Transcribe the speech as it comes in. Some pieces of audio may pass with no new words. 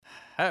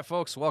Hi,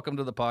 folks. Welcome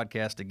to the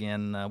podcast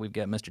again. We've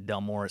got Mr.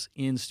 Del Morris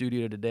in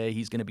studio today.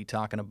 He's going to be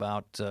talking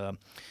about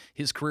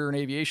his career in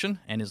aviation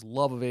and his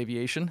love of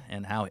aviation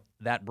and how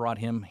that brought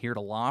him here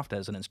to Loft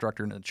as an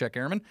instructor and a check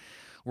airman.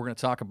 We're going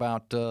to talk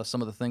about some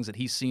of the things that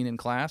he's seen in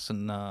class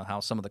and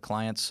how some of the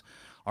clients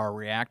are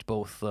react,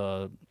 both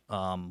low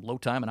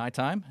time and high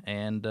time,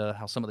 and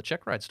how some of the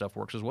check ride stuff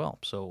works as well.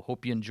 So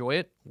hope you enjoy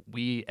it.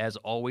 We, as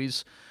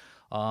always,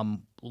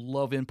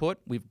 love input.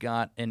 We've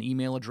got an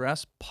email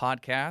address,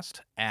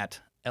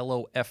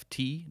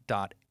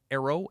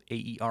 podcast@loft.aero,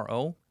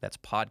 A-E-R-O. That's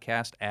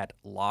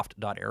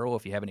podcast@loft.aero.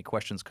 If you have any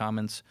questions,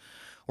 comments,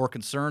 or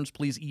concerns,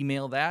 please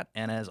email that.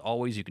 And as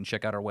always, you can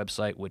check out our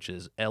website, which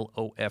is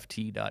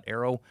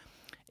loft.aero,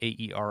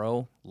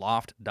 A-E-R-O,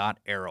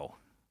 loft.aero.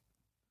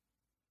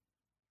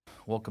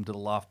 Welcome to the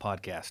Loft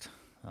Podcast.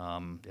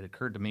 It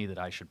occurred to me that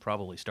I should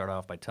probably start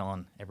off by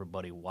telling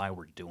everybody why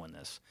we're doing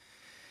this.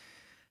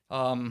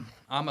 I'm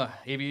an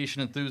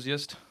aviation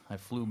enthusiast. I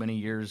flew many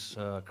years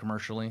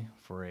commercially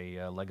for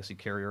a legacy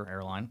carrier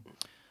airline,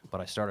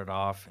 but I started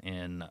off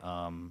in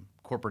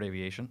corporate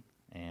aviation,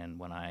 and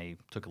when I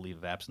took a leave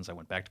of absence, I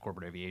went back to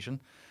corporate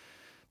aviation,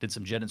 did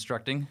some jet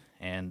instructing,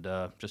 and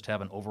just have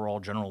an overall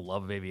general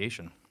love of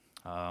aviation.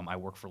 I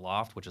work for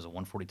Loft, which is a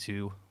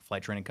 142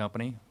 flight training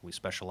company. We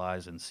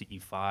specialize in CE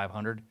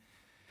 500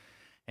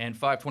 and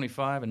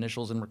 525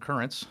 initials and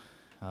recurrence,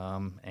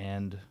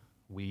 and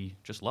we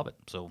just love it.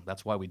 So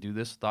that's why we do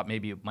this. Thought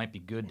maybe it might be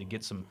good to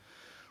get some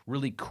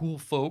really cool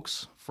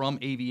folks from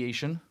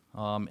aviation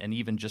and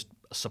even just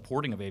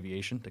supporting of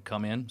aviation to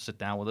come in, sit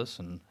down with us,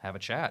 and have a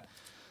chat,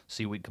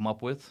 see what we come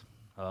up with.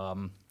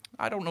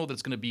 I don't know that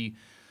it's going to be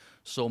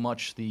so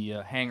much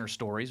the hangar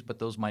stories, but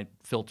those might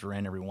filter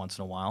in every once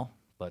in a while.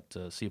 But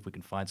see if we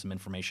can find some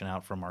information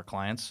out from our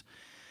clients,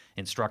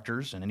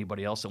 instructors, and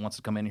anybody else that wants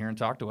to come in here and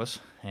talk to us.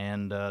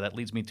 And that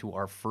leads me to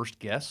our first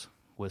guest,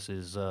 which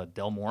is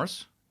Del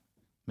Morris.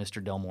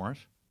 Mr. Del Morris,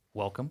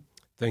 welcome.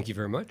 Thank you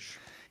very much.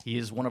 He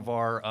is one of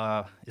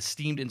our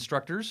esteemed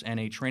instructors and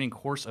a training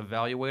course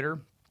evaluator,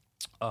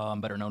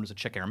 better known as a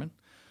check airman.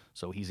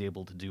 So he's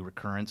able to do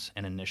recurrence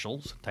and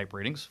initials type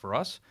ratings for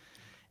us,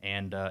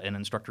 and an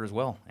instructor as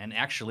well. And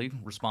actually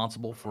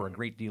responsible for a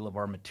great deal of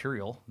our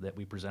material that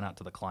we present out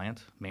to the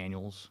client,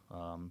 manuals,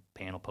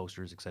 panel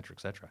posters, et cetera, et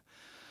cetera.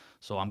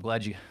 So I'm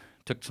glad you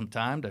took some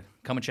time to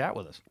come and chat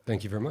with us.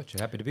 Thank you very much.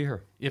 Happy to be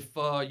here. If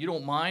you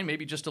don't mind,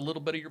 maybe just a little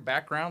bit of your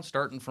background,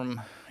 starting from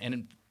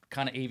and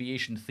kind of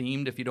aviation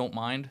themed, if you don't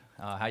mind,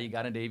 how you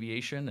got into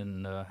aviation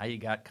and how you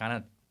got kind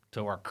of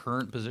to our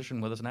current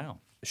position with us now.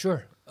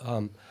 Sure.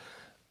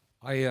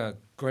 I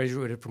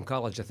graduated from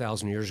college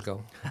 1,000 years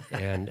ago,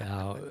 and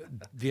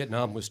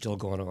Vietnam was still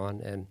going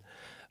on. And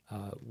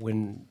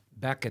when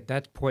back at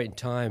that point in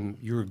time,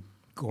 you were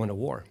going to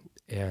war,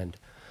 and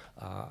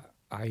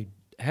I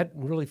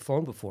hadn't really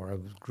flown before. I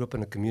grew up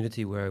in a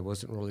community where I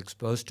wasn't really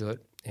exposed to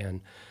it,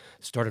 and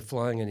started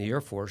flying in the Air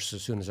Force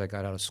as soon as I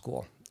got out of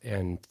school,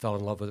 and fell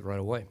in love with it right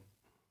away.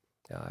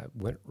 I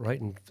went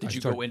right and Did you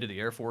go into the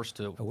Air Force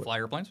to fly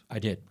airplanes? I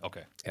did.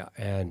 Okay. Yeah,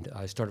 and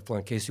I started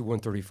flying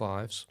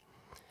KC-135s.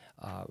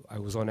 I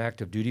was on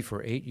active duty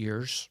for 8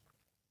 years,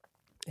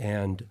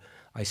 and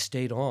I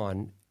stayed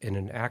on in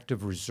an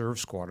active reserve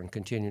squadron,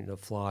 continuing to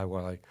fly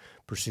while I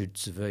pursued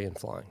civilian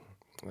flying.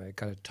 I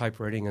got a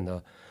type rating in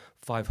the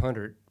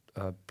 500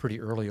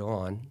 pretty early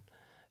on.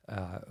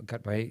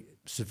 Got my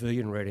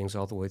civilian ratings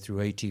all the way through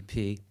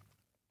ATP.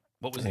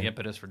 What was the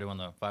impetus for doing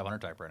the 500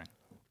 type rating?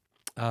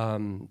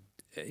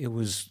 It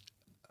was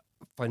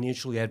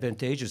financially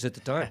advantageous at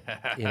the time.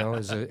 It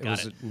was a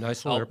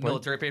nice little airplane.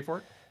 Military paid for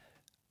it?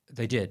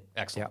 They did.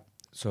 Excellent. Yeah,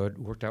 so it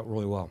worked out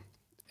really well.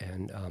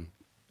 And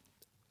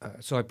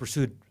so I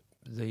pursued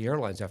the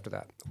airlines after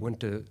that. Went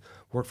to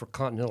work for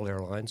Continental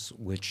Airlines,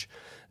 which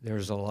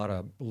there's a lot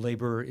of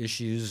labor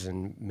issues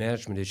and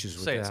management issues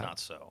with that. Say it's not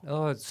so.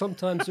 Oh,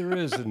 sometimes there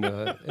is in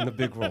the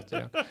big world,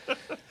 yeah.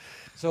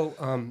 So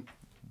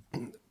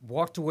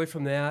walked away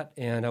from that,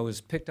 and I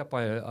was picked up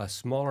by a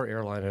smaller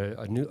airline,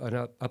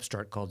 an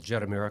upstart called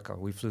Jet America.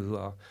 We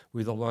flew, we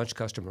were the launch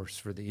customers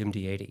for the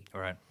MD-80. All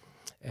right.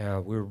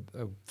 We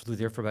flew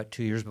there for about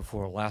 2 years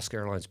before Alaska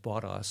Airlines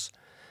bought us,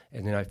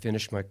 and then I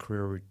finished my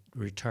career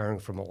retiring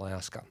from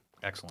Alaska.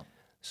 Excellent.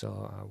 So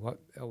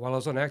while I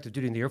was on active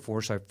duty in the Air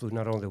Force, I flew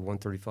not only the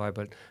 135,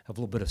 but have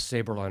a little bit of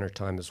Sabreliner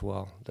time as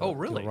well. Oh,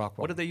 really?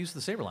 What did they use the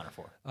Sabreliner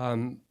for?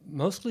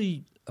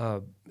 Mostly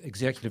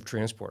executive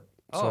transport.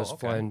 So I was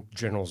okay. flying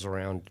generals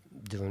around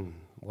doing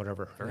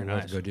whatever Very they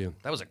nice. wanted to go do.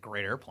 That was a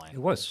great airplane. It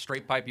was.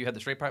 Straight pipe. You had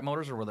the straight pipe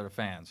motors, or were there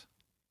fans?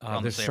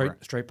 The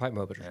straight pipe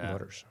motors.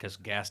 Because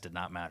gas did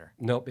not matter.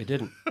 Nope, it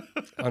didn't.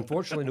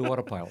 Unfortunately, no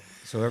autopilot.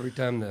 So every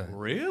time the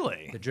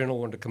general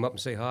wanted to come up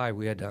and say hi,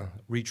 we had to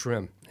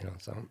retrim.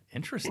 So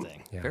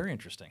interesting. Yeah. Very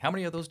interesting. How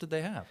many of those did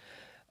they have?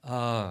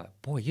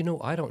 Boy,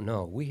 I don't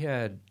know. We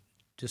had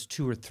just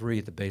 2 or 3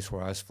 at the base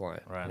where I was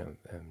flying. Right.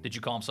 Did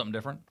you call them something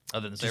different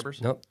other than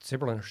Sabres? No,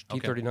 Saberliners. Okay.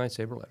 T-39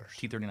 Saberliners.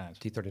 T-39s.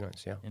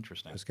 T-39s, yeah.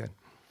 Interesting. It was good.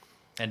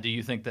 And do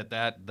you think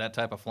that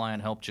type of flying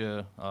helped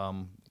you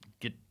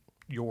get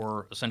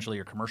essentially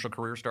your commercial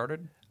career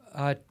started?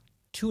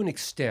 To an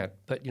extent,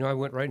 but I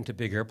went right into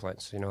big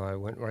airplanes. I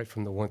went right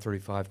from the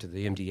 135 to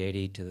the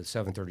MD-80 to the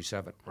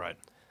 737. Right.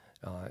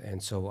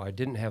 And so I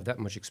didn't have that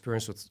much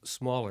experience with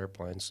small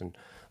airplanes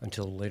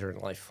until later in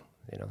life.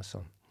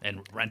 So. And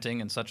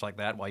renting and such like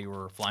that while you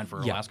were flying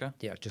for Yeah, Alaska?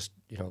 yeah, just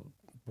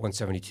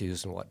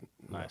 172s and what.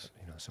 Nice.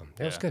 So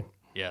that was good.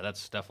 Yeah,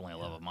 that's definitely a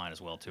love of mine as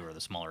well too, or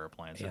the smaller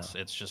airplanes. Yeah.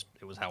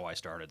 It was how I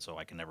started, so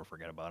I can never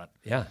forget about it.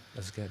 Yeah,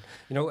 that's good.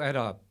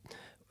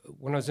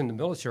 When I was in the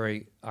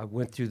military, I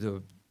went through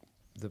the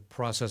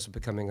process of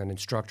becoming an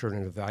instructor and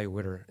an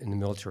evaluator in the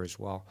military as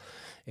well,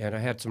 and I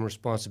had some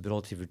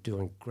responsibility for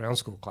doing ground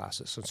school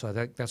classes, and so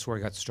that's where I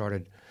got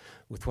started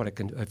with what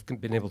I've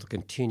been able to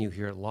continue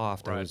here at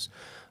Loft. Right.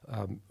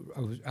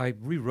 I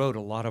rewrote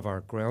a lot of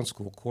our ground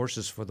school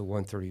courses for the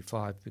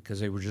 135 because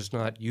they were just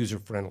not user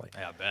friendly.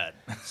 Yeah, I bet.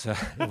 So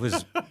it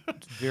was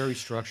very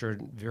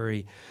structured,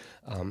 very,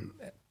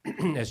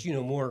 as you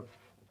know, more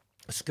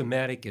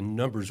schematic and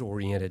numbers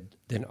oriented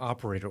than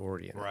operator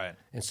oriented. Right.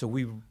 And so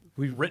we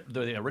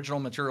The original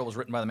material was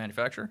written by the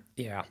manufacturer?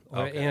 yeah,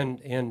 Okay.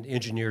 and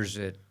engineers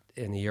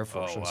in the Air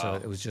Force, and so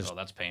it was just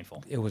that's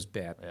painful. it was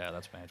bad. Yeah,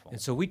 that's painful.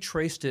 And so we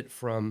traced it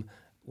from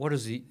what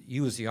does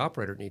you as the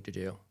operator need to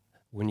do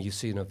when you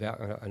see an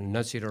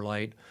annunciator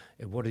light,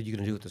 and what are you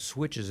going to do with the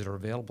switches that are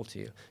available to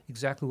you?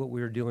 Exactly what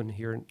we were doing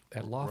here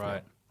at Loft.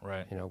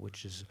 Right.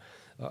 Which is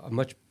a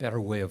much better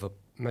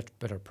much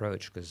better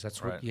approach because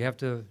that's what Right. you have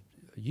to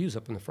use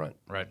up in the front.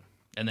 Right.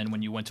 And then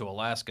when you went to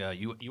Alaska,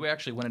 you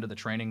actually went into the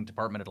training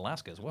department at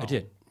Alaska as well. I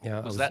did.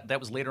 Yeah. That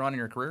was later on in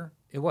your career?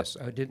 It was.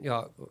 I did.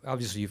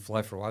 Obviously, you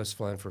fly for a while. I was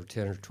flying for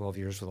 10 or 12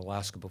 years with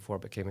Alaska before I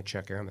became a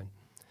check airman,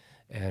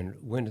 and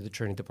went to the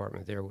training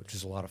department there, which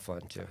was a lot of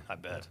fun too. I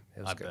bet.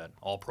 It was I good. bet.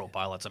 All pro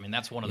pilots. I mean,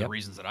 that's one of the Yep.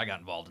 reasons that I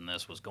got involved in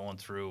this was going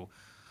through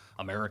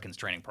Americans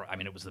training. I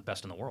mean, it was the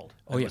best in the world.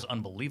 Oh, It yeah. was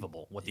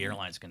unbelievable what the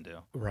airlines can do.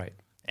 Right.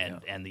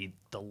 And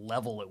the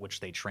level at which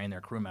they train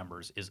their crew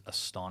members is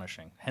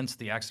astonishing. Hence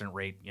the accident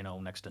rate,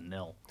 next to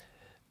nil.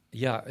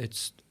 Yeah,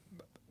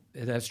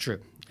 that's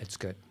true. It's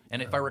good.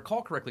 And if I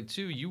recall correctly,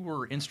 too, you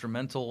were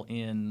instrumental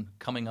in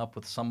coming up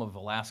with some of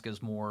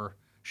Alaska's more,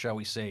 shall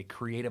we say,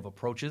 creative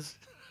approaches.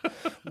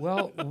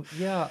 Well,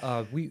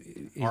 yeah,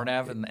 we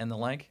RNAV and the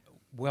like.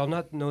 Well,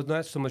 not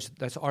so much.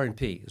 That's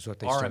R&P is what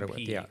they started with.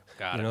 R&P, Yeah,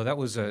 got it. that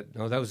was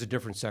a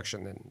different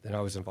section than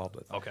I was involved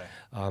with. Okay.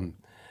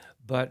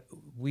 But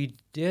we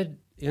did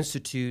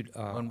institute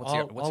And what's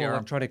all the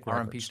electronic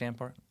RMP records, stand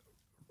for?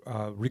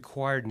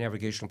 required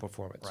navigational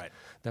performance. Right.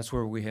 That's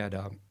where we had,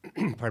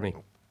 pardon me,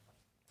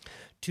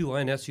 2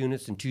 INS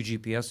units and 2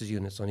 GPS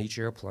units on each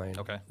airplane.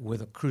 Okay.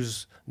 With a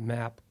cruise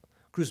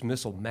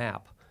missile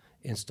map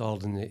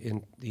installed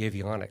in the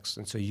avionics,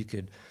 and so you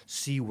could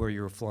see where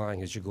you were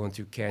flying as you're going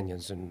through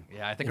canyons and.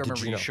 Yeah, I think I into remember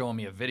you Juneau. showing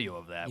me a video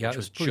of that, Yeah, which it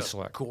was was pretty just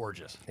select.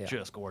 gorgeous. Yeah.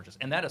 Just gorgeous.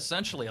 And that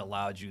essentially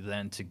allowed you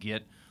then to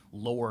get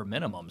lower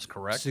minimums,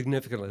 correct?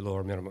 Significantly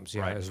lower minimums,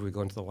 yeah, Right. as we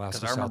go into the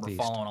Alaska Because I remember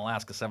Southeast. following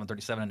Alaska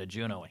 737 into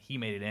Juneau, and he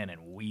made it in,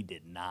 and we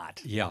did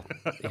not. Yeah,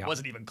 It yeah,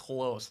 wasn't even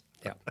close.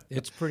 yeah.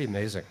 It's pretty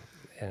amazing,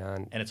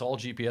 and And it's all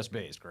GPS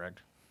based,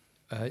 correct?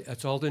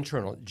 it's all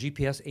internal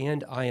GPS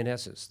and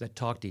INSs that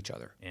talk to each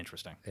other.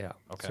 Interesting. Yeah.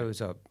 Okay. So it's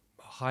a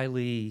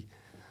highly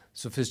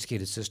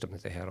sophisticated system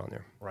that they had on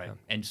there. Right.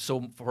 And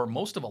so for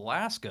most of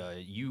Alaska,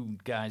 you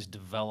guys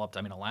developed,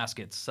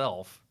 Alaska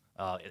itself,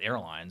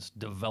 airlines,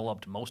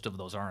 developed most of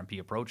those RMP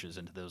approaches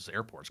into those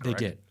airports, They correct?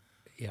 did.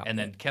 Yeah. And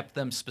then kept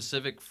them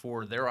specific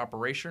for their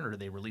operation, or did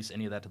they release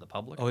any of that to the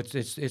public? Oh,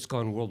 it's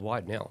gone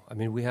worldwide now. I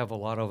mean, we have a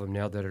lot of them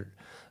now that are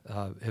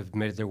have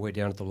made their way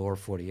down to the lower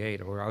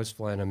 48, where I was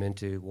flying them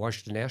into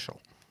Washington National.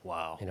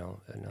 Wow.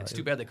 And, It's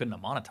too bad they couldn't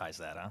have monetized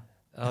that,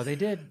 huh? they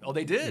did. Oh,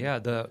 they did? Yeah.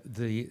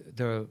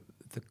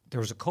 There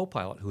was a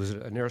co-pilot who was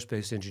an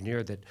aerospace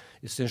engineer that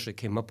essentially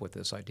came up with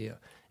this idea,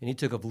 and he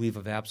took a leave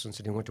of absence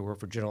and he went to work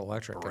for General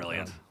Electric. and,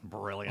 Brilliant.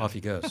 Brilliant. off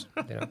he goes.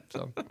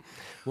 So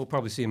we'll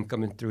probably see him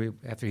coming through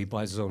after he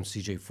buys his own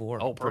CJ4.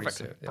 Oh, pretty perfect.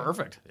 soon. Yeah.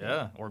 Perfect.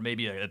 Yeah. Or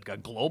maybe a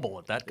global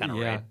at that kind of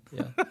Yeah,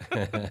 rate.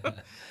 yeah.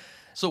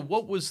 So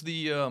what was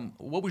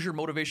your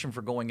motivation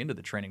for going into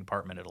the training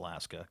department at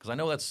Alaska? Because I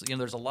know that's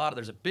there's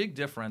a big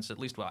difference. At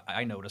least what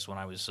I noticed when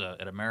I was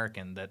at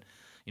American that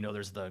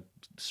there's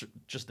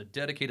just the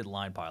dedicated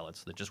line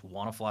pilots that just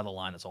want to fly the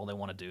line. That's all they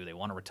want to do. They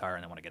want to retire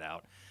and they want to get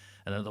out.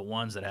 And then the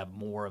ones that have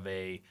more of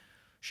a,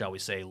 shall we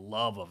say,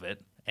 love of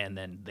it, and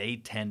then they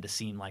tend to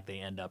seem like they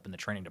end up in the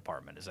training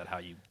department. Is that how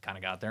you kind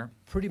of got there?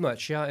 Pretty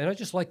much, yeah. And I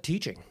just like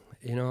teaching.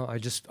 I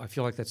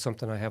feel like that's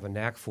something I have a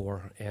knack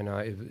for, and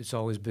it's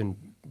always been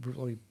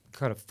really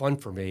kind of fun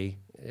for me,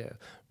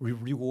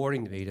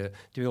 rewarding to me to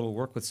be able to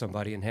work with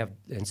somebody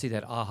and see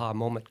that aha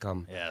moment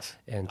come. Yes.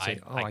 And say,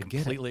 I get it.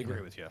 completely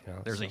agree with you.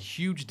 There's a so-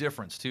 huge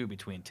difference, too,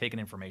 between taking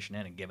information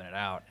in and giving it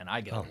out, and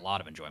I get a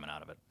lot of enjoyment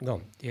out of it.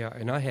 No, yeah,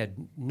 and I had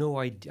no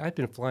idea. I'd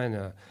been flying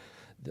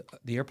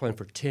the airplane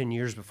for 10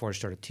 years before I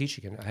started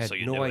teaching, and I had So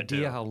you no knew it,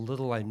 idea too. how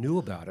little I knew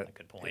about it.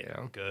 Good point. you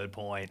know? Good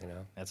point.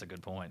 That's a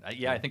good point.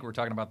 I think we were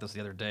talking about this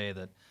the other day,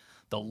 that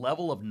the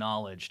level of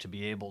knowledge to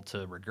be able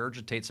to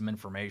regurgitate some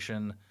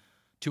information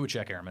to a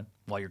check airman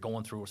while you're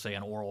going through, say,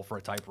 an oral for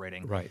a type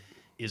rating Right.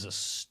 is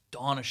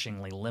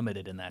astonishingly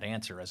limited in that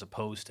answer, as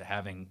opposed to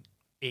having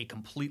a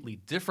completely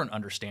different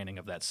understanding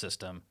of that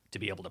system to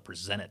be able to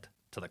present it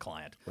to the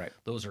client. Right.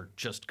 Those are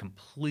just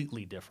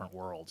completely different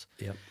worlds.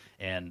 Yep.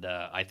 And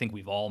I think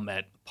we've all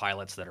met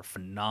pilots that are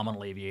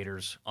phenomenal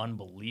aviators,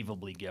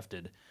 unbelievably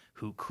gifted,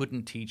 who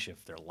couldn't teach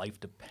if their life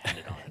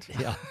depended on it.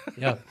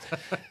 Yeah.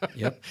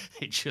 Yep.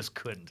 They just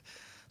couldn't.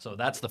 So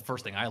that's the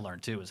first thing I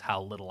learned, too, is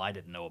how little I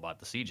didn't know about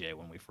the CJ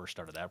when we first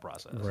started that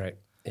process. Right.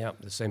 Yeah.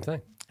 The same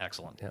thing.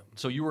 Excellent. Yeah.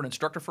 So you were an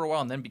instructor for a while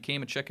and then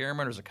became a check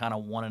airman, or is it kind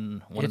of one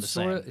and the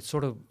same? It's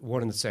sort of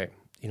one and the same.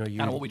 You know,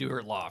 Kind of what we do here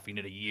at LOF. You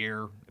need a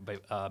year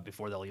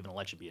before they'll even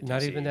let you be a TC.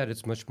 not even that.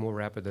 It's much more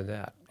rapid than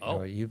that.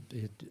 Oh.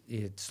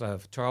 It's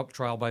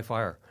trial by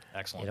fire.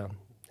 Excellent. You know,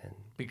 and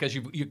Because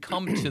you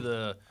come to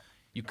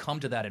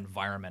that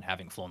environment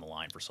having flown the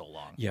line for so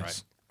long.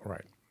 yes, Right?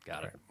 right.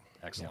 Got it.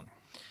 Excellent.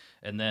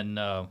 And then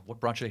what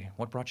brought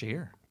you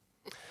here?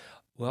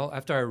 Well,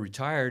 after I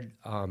retired,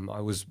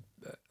 I was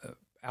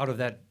out of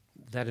that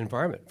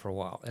environment for a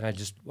while, and I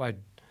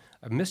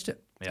missed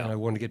it, Yeah. and I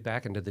wanted to get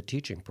back into the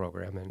teaching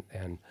program,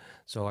 and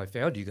so I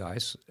found you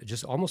guys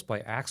just almost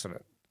by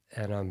accident,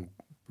 and I'm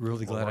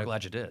really Well, glad. we're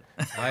glad you did.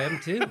 I am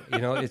too. You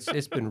know,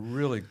 it's been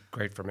really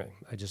great for me.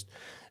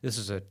 This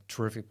is a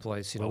terrific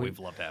place. You know, Well, we've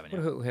loved having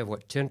you. We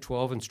have 10,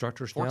 12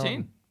 instructors now.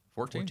 14.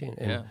 14. 14.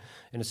 Yeah.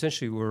 And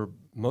essentially,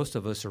 most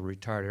of us are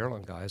retired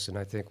airline guys, and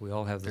I think we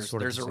all have this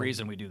sort of. There's a same-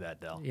 reason we do that,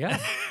 Del. Yeah,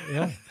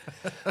 yeah.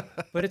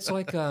 But it's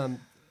like,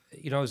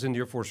 you know, I was in the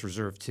Air Force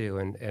Reserve too,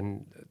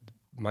 and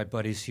my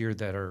buddies here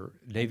that are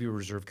Navy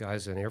Reserve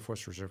guys and Air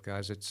Force Reserve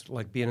guys, it's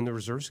like being in the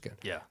reserves again.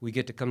 Yeah. We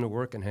get to come to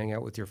work and hang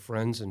out with your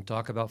friends and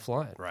talk about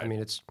flying. Right. I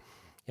mean,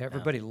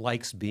 everybody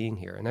likes being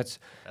here, and that's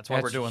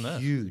why we're doing this.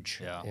 Huge.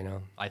 Yeah. You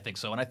know. I think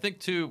so. And I think,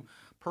 too,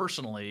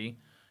 personally,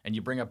 and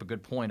you bring up a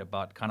good point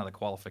about kind of the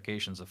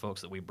qualifications of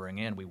folks that we bring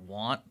in. We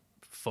want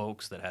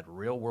folks that had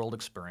real-world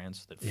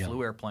experience, that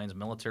flew airplanes,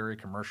 military,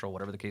 commercial,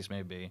 whatever the case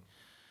may be,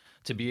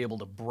 to be able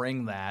to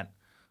bring that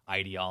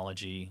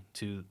ideology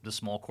to the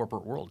small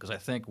corporate world. Because I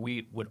think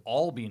we would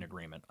all be in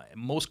agreement.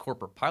 Most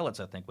corporate pilots,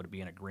 I think, would be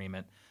in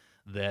agreement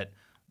that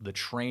the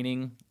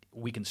training,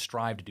 we can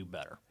strive to do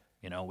better.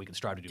 You know, we can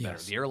strive to do better.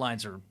 Yes. The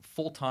airlines are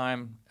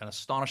full-time, an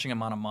astonishing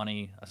amount of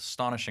money,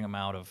 astonishing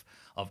amount of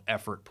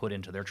effort put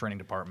into their training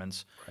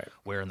departments, Right.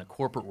 where in the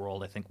corporate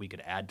world, I think we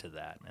could add to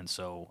that. And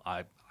so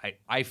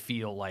I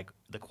feel like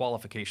the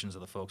qualifications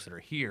of the folks that are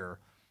here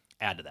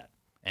add to that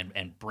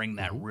and bring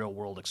that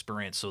real-world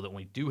experience, so that when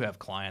we do have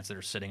clients that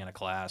are sitting in a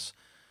class,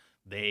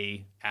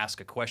 they ask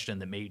a question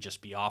that may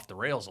just be off the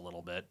rails a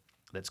little bit,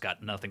 that's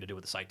got nothing to do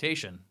with the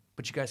citation,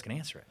 but you guys can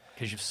answer it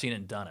because you've seen it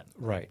and done it.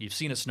 Right. You've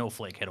seen a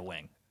snowflake hit a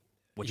wing,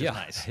 which is Yeah.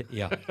 nice.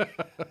 Yeah.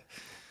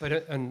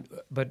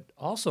 But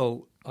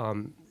also,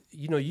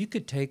 you know, you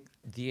could take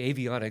the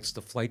avionics,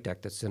 the flight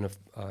deck that's in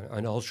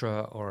an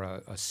Ultra or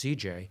a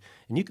CJ,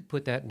 and you could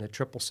put that in a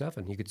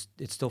 777.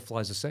 It still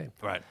flies the same.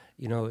 Right.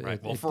 You know.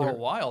 Right. Well, for a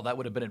while, that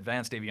would have been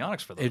advanced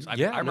avionics for those. I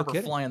no remember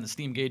kidding. flying the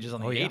steam gauges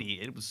on the yeah.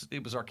 80.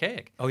 It was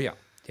archaic. Oh yeah.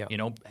 Yeah. You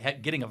know,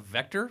 getting a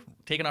Vector,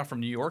 taking off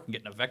from New York and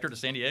getting a Vector to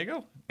San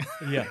Diego.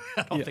 Yeah.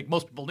 I don't think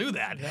most people knew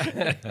that.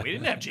 We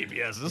didn't have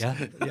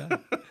GPSs. Yeah.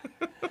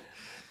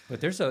 But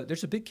there's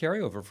a big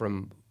carryover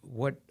from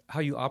how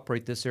you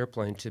operate this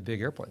airplane to big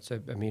airplanes. I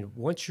mean,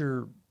 once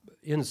you're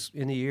in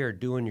the air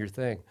doing your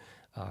thing,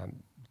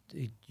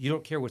 you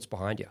don't care what's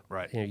behind you.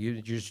 Right. You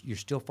know, you're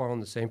still following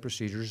the same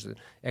procedures,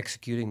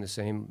 executing the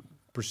same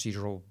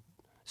procedural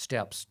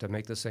steps to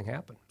make this thing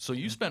happen. So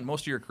you spent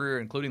most of your career,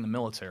 including the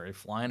military,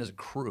 flying as a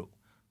crew.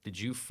 Did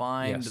you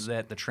find Yes.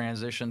 that the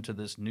transition to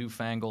this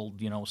newfangled,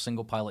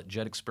 single pilot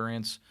jet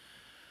experience,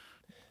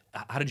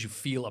 how did you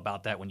feel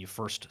about that when you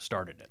first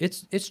started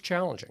it? It's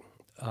challenging.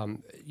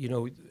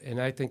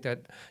 And I think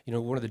that,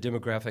 one of the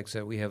demographics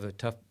that we have a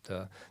tough,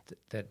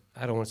 that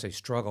I don't want to say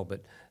struggle,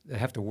 but that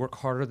have to work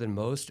harder than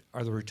most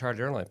are the retired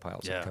airline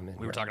pilots that come in.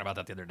 We were talking about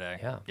that the other day.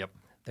 Yeah. Yep.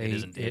 It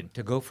is indeed.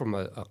 To go from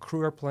a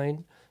crew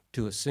airplane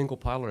to a single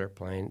pilot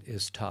airplane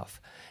is tough.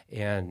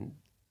 And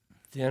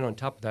then on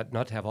top of that,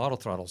 not to have auto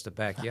throttles to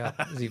back you up.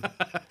 is even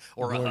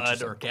Or a more HUD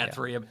interesting. or Cat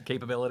 3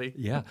 capability.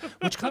 Yeah,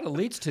 which kind of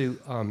leads to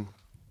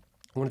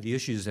one of the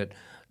issues that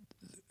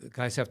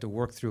guys have to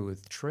work through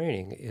with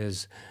training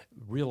is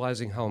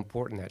realizing how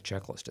important that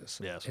checklist is.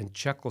 Yes. And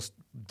checklist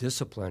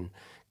discipline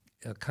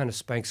kind of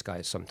spanks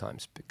guys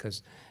sometimes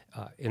because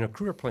in a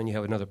crew airplane, you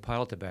have another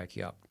pilot to back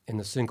you up. In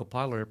the single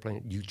pilot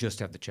airplane, you just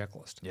have the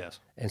checklist. Yes.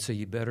 And so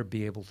you better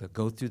be able to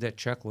go through that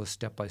checklist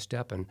step by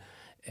step and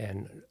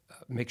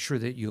make sure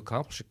that you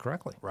accomplish it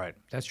correctly. Right.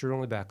 That's your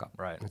only backup.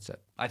 Right. That's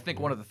it. I think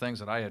one of the things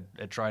that I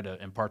had tried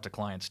to impart to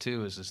clients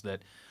too is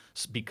that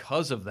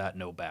because of that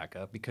no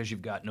backup, because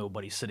you've got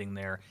nobody sitting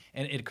there,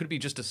 and it could be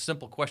just a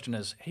simple question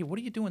as, hey, what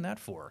are you doing that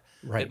for?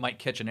 Right. It might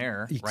catch an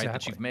error, right, that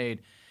Exactly. you've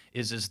made,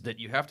 is that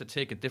you have to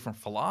take a different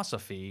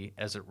philosophy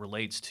as it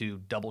relates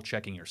to double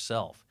checking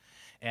yourself.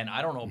 And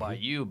I don't know about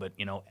you, but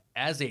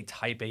as a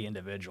type A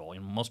individual,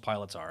 and most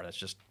pilots are, that's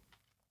just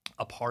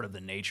a part of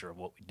the nature of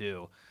what we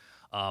do.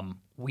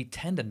 We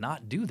tend to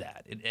not do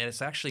that. And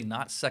it's actually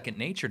not second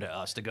nature to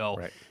us to go,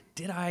 Right.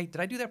 did I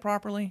do that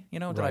properly?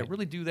 Did I Right.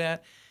 really do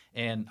that?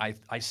 And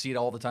I see it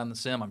all the time in the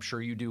sim. I'm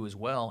sure you do as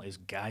well. Is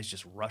guys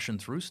just rushing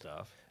through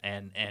stuff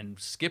and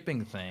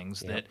skipping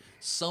things that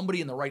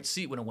somebody in the right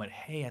seat would have went,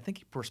 hey, I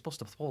think you were supposed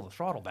to pull the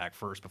throttle back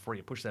first before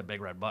you push that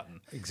big red button.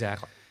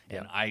 Exactly.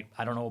 And I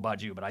don't know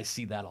about you, but I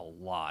see that a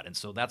lot. And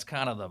so that's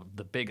kind of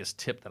the biggest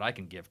tip that I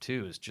can give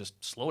too is just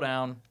slow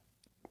down.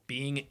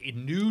 Being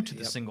new to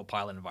the single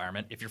pilot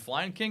environment, if you're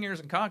flying King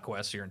Airs and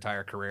Conquests your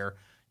entire career,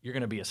 you're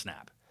going to be a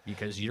snap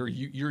because you're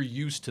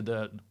used to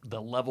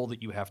the level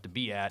that you have to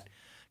be at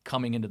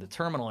coming into the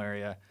terminal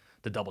area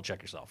to double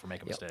check yourself or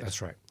make a mistake.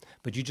 That's right.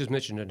 But you just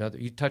mentioned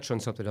you touched on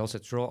something else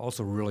that's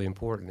also really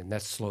important, and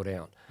that's slow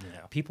down.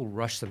 Yeah. People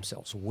rush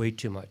themselves way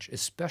too much,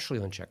 especially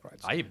on check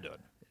rides. I even do it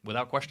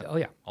without question. Oh,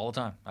 yeah. All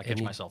the time. I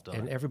catch myself doing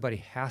and it. everybody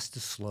has to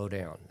slow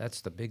down.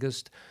 That's the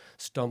biggest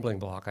stumbling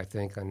block, I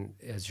think,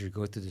 as you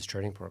go through this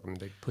training program.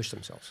 They push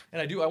themselves.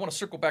 And I want to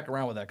circle back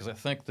around with that because I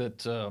think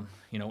that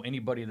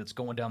anybody that's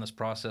going down this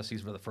process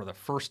either for the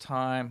first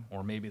time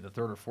or maybe the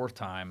third or fourth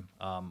time,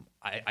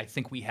 I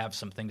think we have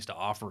some things to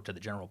offer to the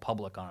general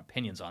public on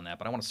opinions on that.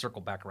 But I want to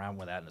circle back around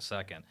with that in a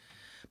second.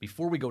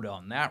 Before we go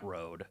down that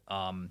road,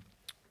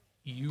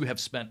 you have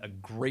spent a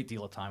great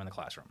deal of time in the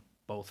classroom,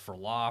 both for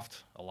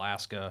Loft,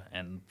 Alaska,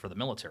 and for the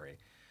military.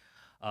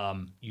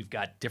 You've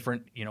got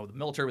different, the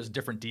military was a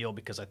different deal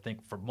because I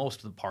think for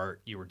most of the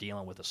part you were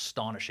dealing with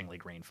astonishingly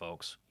green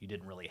folks. You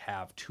didn't really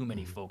have too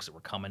many folks that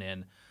were coming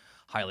in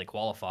highly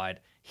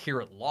qualified.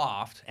 Here at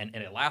Loft and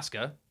in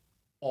Alaska,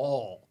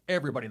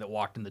 everybody that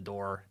walked in the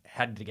door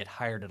had to get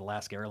hired at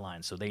Alaska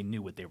Airlines, so they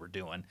knew what they were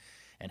doing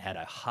and had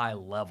a high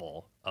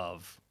level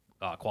of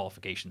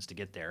qualifications to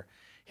get there.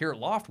 Here at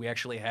Loft, we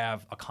actually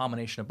have a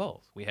combination of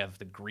both. We have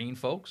the green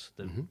folks.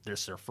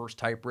 This is their first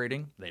type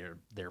rating.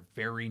 They're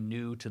very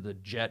new to the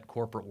jet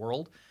corporate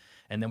world.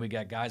 And then we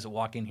got guys that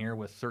walk in here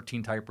with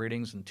 13 type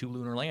ratings and 2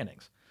 lunar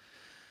landings.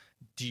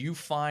 Do you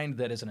find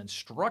that as an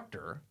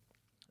instructor,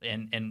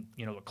 and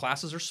the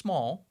classes are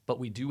small, but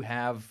we do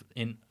have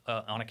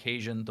on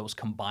occasion those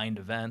combined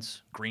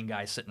events, green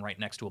guy sitting right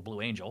next to a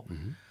blue angel.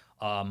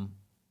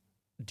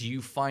 Do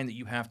you find that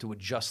you have to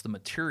adjust the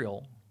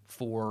material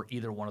for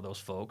either one of those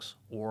folks?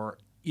 Or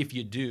if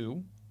you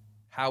do,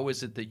 how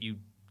is it that you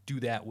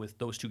do that with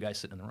those two guys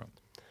sitting in the room?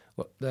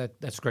 Well,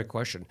 that's a great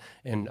question.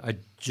 And I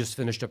just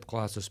finished up a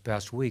class this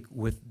past week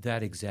with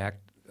that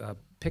exact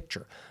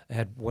picture.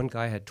 One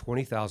guy had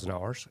 20,000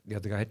 hours, the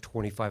other guy had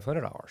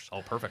 2,500 hours.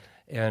 Oh, perfect.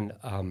 And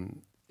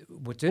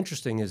what's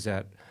interesting is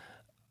that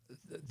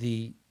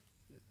the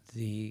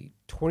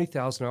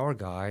 20,000 hour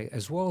guy,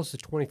 as well as the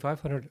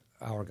 2,500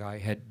 hour guy,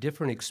 had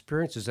different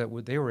experiences that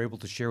they were able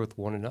to share with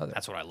one another.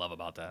 That's what I love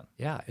about that.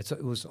 Yeah,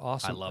 it was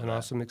awesome. I love an that.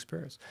 Awesome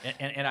experience.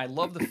 And I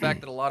love the fact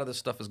that a lot of this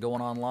stuff is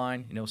going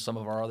online. Some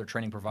of our other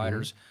training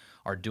providers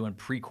are doing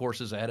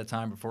pre-courses ahead of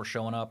time before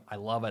showing up. I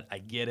love it. I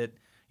get it.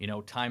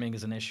 Timing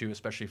is an issue,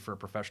 especially for a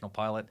professional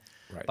pilot.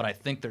 Right. But I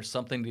think there's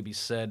something to be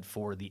said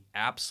for the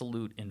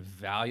absolute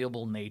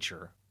invaluable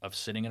nature of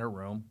sitting in a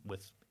room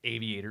with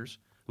aviators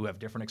who have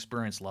different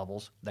experience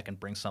levels that can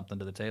bring something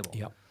to the table.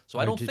 Yep. So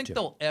I don't think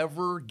they'll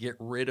ever get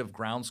rid of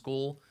ground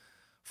school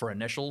for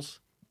initials.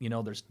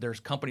 There's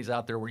companies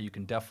out there where you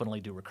can definitely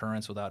do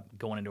recurrence without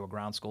going into a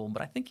ground school,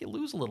 but I think you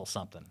lose a little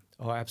something.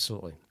 Oh,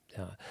 absolutely.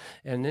 Yeah.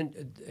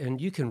 And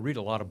you can read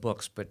a lot of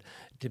books, but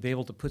to be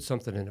able to put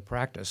something into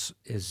practice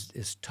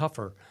is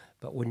tougher.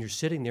 But when you're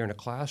sitting there in a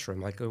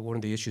classroom, like one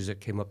of the issues that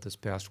came up this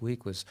past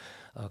week was,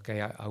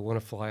 okay, I want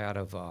to fly out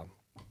of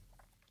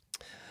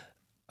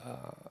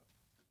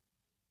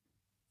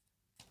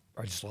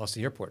I just lost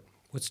the airport.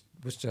 What's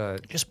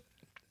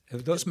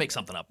Just make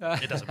something up.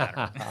 It doesn't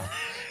matter.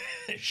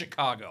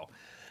 Chicago.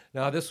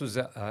 Now this was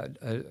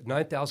a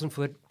 9,000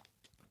 foot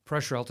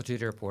pressure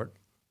altitude airport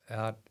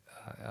at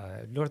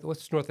north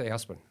of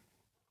Aspen.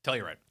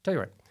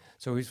 Telluride.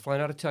 So he's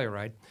flying out of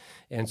Telluride,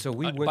 and so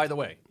we went. By the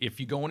way, if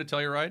you go into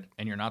Telluride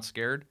and you're not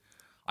scared,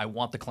 I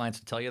want the clients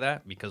to tell you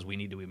that because we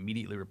need to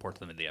immediately report to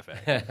them at the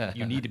FAA.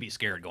 You need to be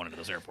scared going into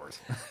those airports,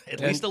 at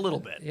least a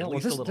little bit. Yeah, at well,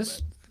 least a little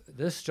bit.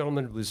 This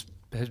gentleman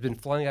has been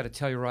flying out of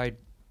Telluride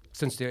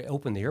since they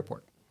opened the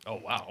airport. Oh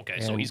wow,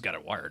 okay, so he's got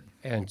it wired.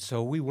 And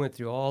so we went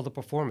through all the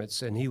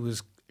performance, and he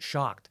was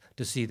shocked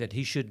to see that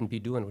he shouldn't be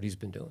doing what he's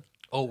been doing.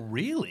 Oh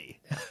really?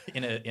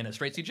 in a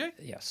straight CJ?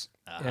 Yes.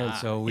 And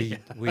so we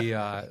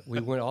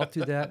went all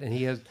through that,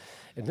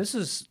 and this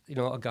is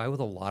a guy with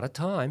a lot of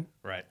time,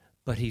 Right.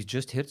 but he's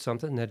just hit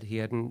something that he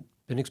hadn't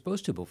been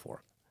exposed to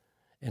before,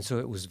 and so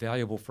it was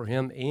valuable for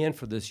him and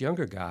for this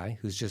younger guy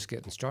who's just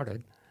getting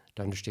started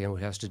to understand what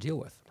he has to deal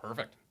with.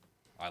 Perfect.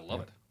 I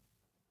love it.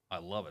 I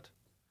love it.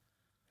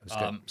 It was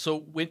good. So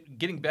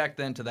getting back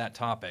then to that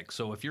topic,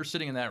 so if you're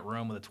sitting in that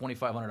room with a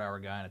 2,500 hour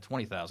guy and a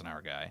 20,000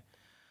 hour guy,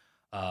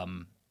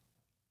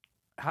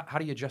 how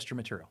do you adjust your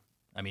material?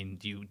 I mean,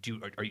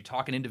 are you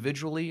talking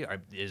individually?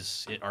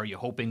 Are you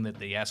hoping that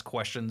they ask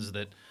questions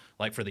that,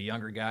 like for the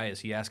younger guy, is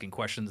he asking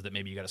questions that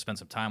maybe you got to spend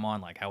some time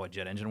on, like how a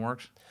jet engine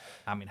works?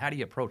 I mean, how do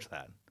you approach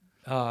that?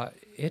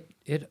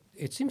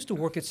 It seems to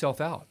work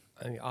itself out.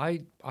 I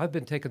mean, I've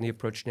been taking the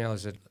approach now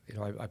is that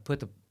I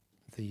put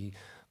the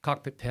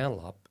cockpit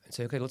panel up and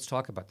say, okay, let's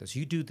talk about this.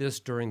 You do this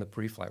during the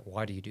pre-flight.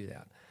 Why do you do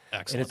that?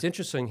 Excellent. And it's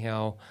interesting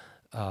how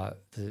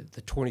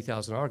the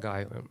 20,000 hour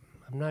guy.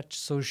 I'm not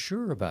so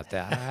sure about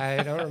that.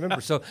 I don't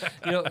remember. So,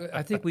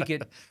 I think we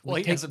get. Well,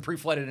 he hasn't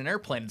pre-flighted an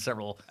airplane in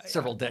several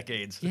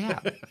decades. Yeah.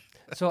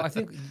 So I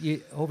think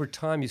over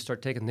time you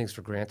start taking things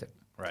for granted.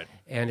 Right.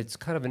 And it's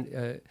kind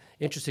of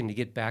interesting to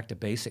get back to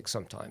basics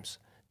sometimes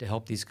to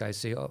help these guys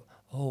say,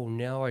 oh,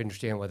 now I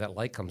understand why that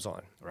light comes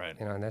on. Right.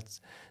 And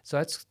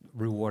that's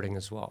rewarding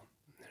as well.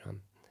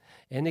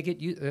 And they get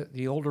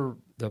the older,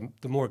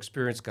 the more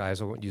experienced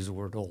guys. I won't use the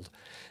word old.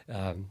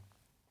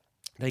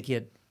 They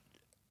get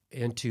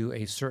into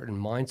a certain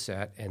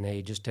mindset, and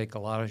they just cut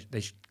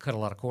a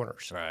lot of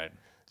corners. Right.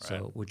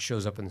 So, which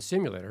shows up in the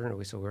simulator,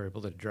 and so we're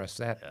able to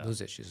address those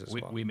issues as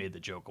well. We made the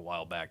joke a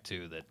while back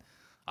too that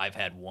I've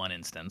had one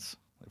instance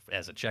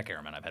as a check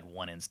airman. I've had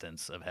one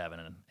instance of having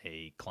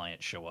a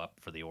client show up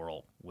for the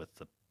oral with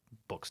the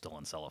book still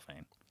in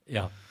cellophane.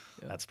 Yeah.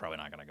 That's probably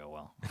not going to go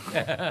well.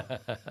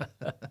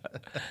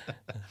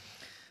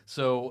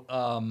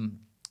 So.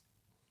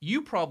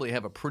 You probably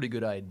have a pretty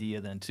good idea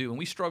then too, and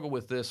we struggle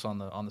with this on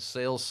the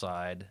sales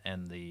side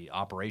and the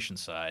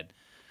operations side.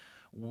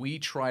 We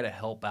try to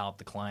help out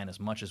the client as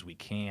much as we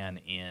can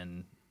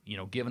in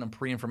giving them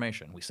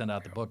pre-information. We send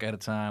out the book at a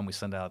time. We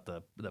send out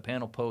the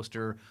panel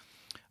poster.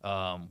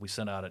 We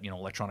send out an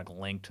electronic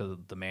link to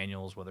the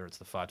manuals, whether it's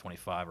the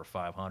 525 or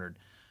 500.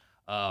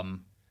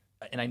 And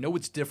I know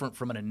it's different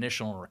from an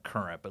initial and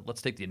recurrent, but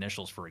let's take the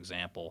initials for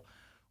example.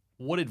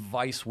 What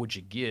advice would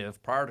you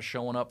give prior to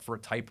showing up for a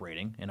type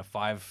rating in a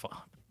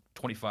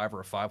 525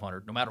 or a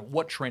 500, no matter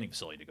what training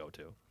facility to go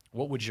to?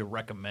 What would you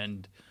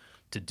recommend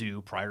to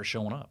do prior to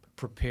showing up?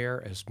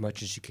 Prepare as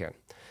much as you can.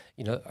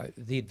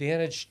 The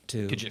advantage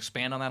to... Could you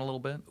expand on that a little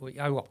bit?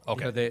 I will.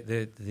 Okay.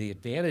 The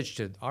advantage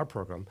to our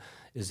program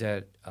is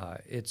that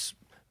it's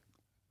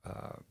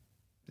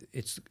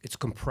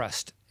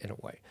compressed in a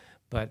way.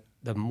 But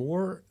the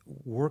more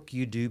work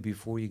you do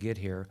before you get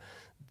here,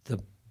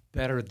 the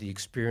better the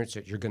experience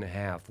that you're going to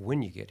have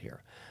when you get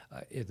here.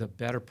 The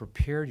better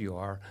prepared you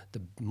are,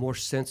 the more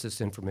sense this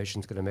information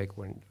is going to make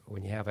when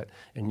you have it,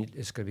 and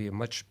it's going to be a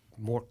much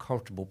more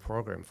comfortable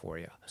program for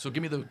you. So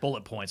give me the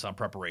bullet points on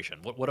preparation.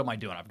 What am I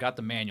doing? I've got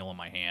the manual in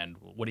my hand.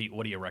 What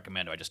do you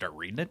recommend? Do I just start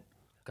reading it?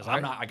 Because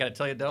I got to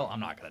tell you, Del, I'm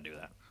not going to do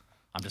that.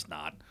 I'm just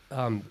not.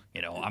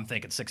 I'm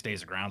thinking 6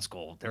 days of ground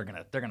school. They're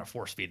gonna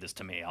force feed this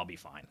to me. I'll be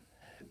fine.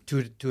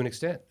 To an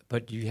extent,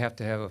 but you have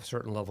to have a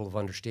certain level of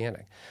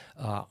understanding.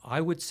 I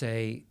would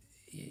say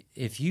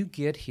if you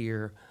get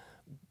here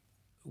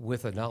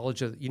with a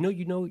knowledge of,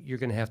 you're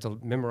going to have to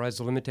memorize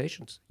the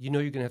limitations. You're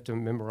going to have to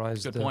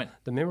memorize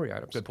the memory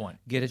items. Good point.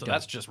 Get it so done.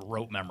 That's just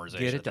rote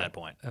memorization at that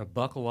point.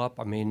 Buckle up.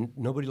 I mean,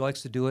 nobody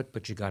likes to do it,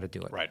 but you got to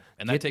do it. Right,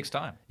 and that takes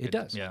time. It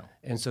does. Yeah.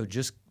 And so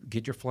just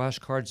get your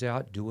flashcards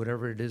out, do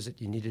whatever it is that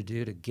you need to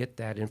do to get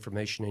that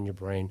information in your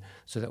brain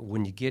so that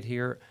when you get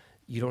here,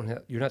 you're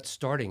not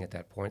starting at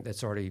that point.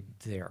 That's already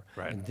there.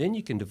 Right. And then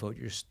you can devote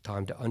your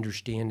time to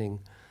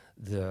understanding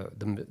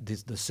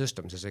the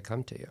systems as they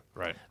come to you.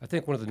 Right. I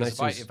think one of the nice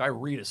things... If I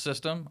read a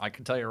system, I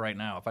can tell you right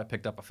now, if I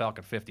picked up a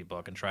Falcon 50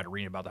 book and tried to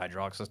read about the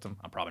hydraulic system,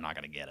 I'm probably not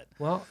going to get it.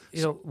 Well,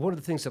 one of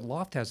the things that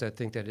Loft has, I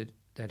think,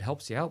 that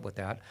helps you out with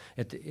that,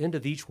 at the end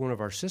of each one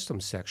of our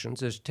systems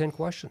sections, there's 10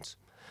 questions.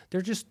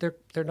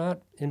 They're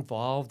not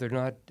involved. They're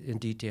not in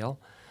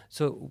detail.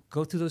 So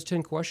go through those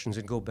 10 questions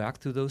and go back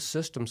through those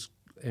systems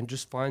and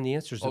just find the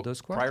answers to those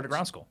questions. Prior to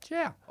ground school?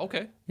 Yeah.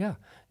 Okay. Yeah.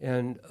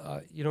 And,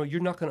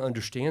 you're not going to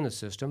understand the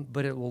system,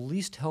 but it will at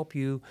least help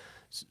you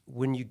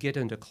when you get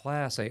into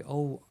class say,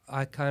 oh,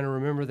 I kind of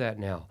remember that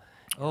now.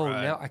 Oh,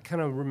 right. Now I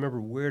kind of remember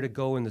where to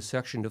go in the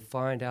section to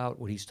find out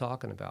what he's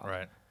talking about.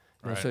 Right.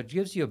 So it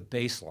gives you a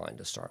baseline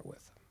to start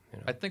with.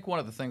 I think one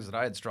of the things that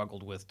I had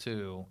struggled with,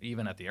 too,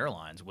 even at the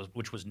airlines,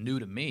 which was new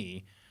to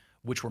me,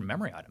 which were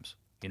memory items.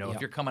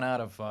 If you're coming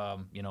out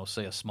of,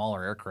 say a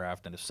smaller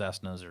aircraft into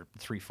Cessnas or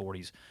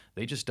 340s,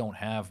 they just don't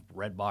have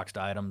red boxed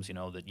items,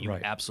 that you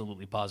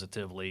absolutely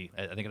positively,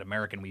 I think in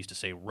American we used to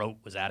say rote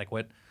was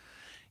adequate,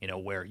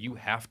 where you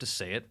have to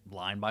say it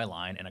line by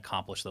line and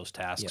accomplish those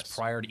tasks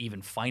prior to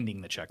even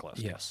finding the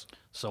checklist. Yes.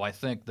 So I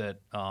think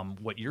that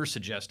what you're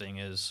suggesting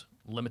is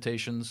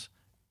limitations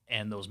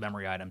and those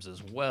memory items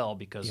as well,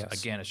 because,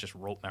 again, it's just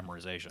rote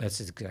memorization. That's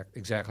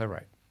exactly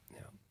right. Yeah.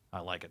 I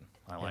like it.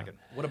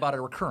 What about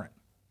a recurrent?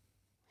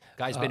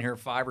 Guy's been here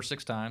 5 or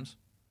 6 times.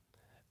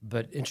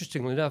 But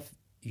interestingly enough,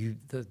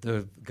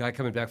 the guy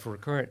coming back for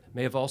recurrent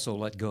may have also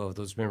let go of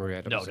those memory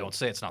items. No, don't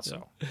say it's not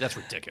so. That's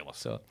ridiculous.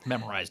 So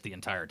memorized the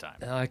entire time.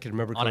 I can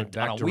remember going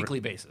back on a weekly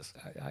basis.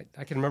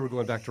 I can remember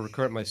going back to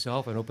recurrent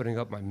myself and opening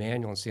up my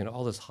manual and seeing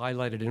all this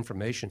highlighted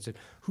information. Said,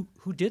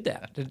 who did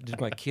that?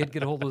 Did my kid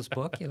get a hold of this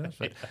book?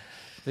 So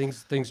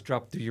things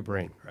drop through your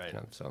brain. Right.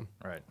 So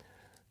right.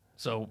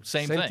 So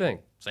same Same thing. thing.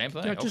 Same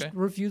thing. Yeah, Okay. just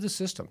review the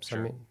systems. Sure.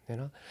 I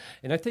mean,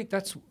 and I think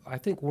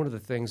one of the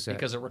things that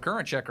Because a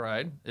recurrent check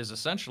ride is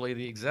essentially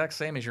the exact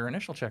same as your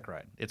initial check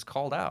ride. It's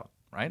called out,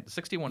 right?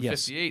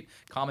 6158,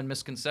 common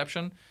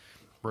misconception,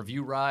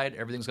 review ride,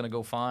 everything's going to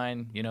go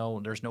fine.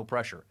 There's no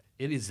pressure.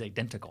 It is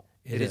identical.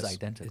 It is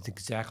identical. It's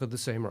exactly the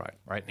same ride.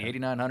 Right? The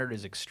 8900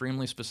 is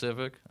extremely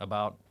specific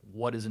about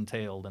what is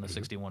entailed in a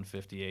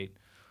 6158,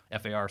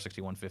 FAR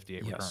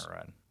 6158 recurrent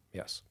ride.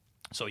 Yes.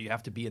 So you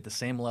have to be at the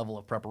same level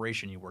of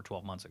preparation you were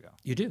 12 months ago.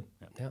 You do.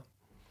 Yeah.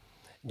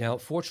 Now,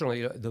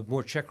 fortunately, the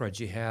more check rides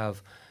you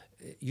have,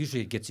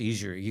 usually it gets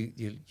easier.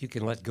 You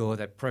can let go of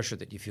that pressure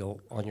that you feel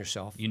on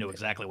yourself. You know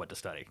exactly what to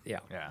study. Yeah.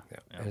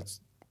 And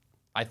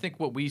I think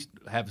what we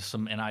have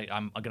and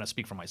I'm going to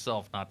speak for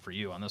myself, not for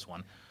you on this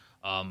one.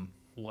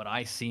 What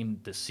I seem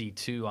to see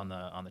too on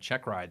the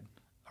check ride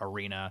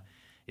arena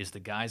is the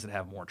guys that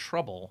have more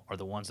trouble are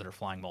the ones that are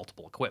flying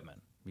multiple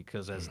equipment,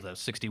 because as the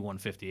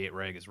 6158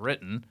 reg is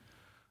written,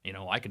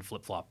 I can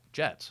flip-flop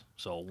jets.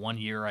 So 1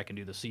 year I can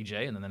do the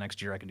CJ, and then the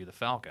next year I can do the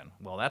Falcon.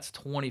 Well, that's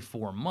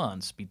 24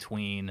 months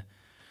between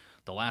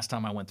the last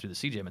time I went through the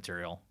CJ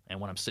material and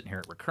when I'm sitting here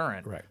at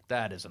recurrent. Right.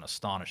 That is an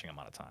astonishing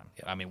amount of time.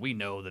 Yeah. I mean, we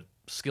know that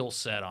skill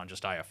set on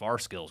just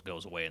IFR skills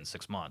goes away in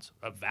 6 months,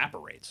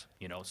 evaporates.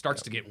 It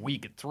starts to get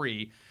weak at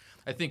 3.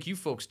 I think you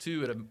folks,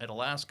 too, at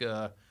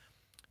Alaska,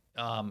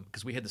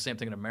 because we had the same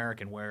thing in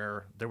American,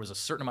 where there was a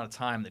certain amount of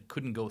time that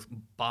couldn't go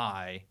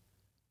by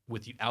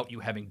without you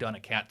having done a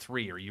Cat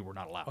 3, or you were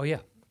not allowed. Oh, yeah.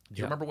 Do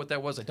you remember what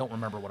that was? I don't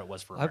remember what it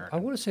was for I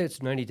American. want to say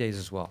it's 90 days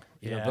as well.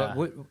 Yeah.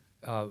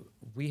 But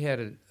we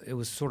had it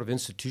was sort of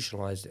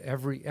institutionalized.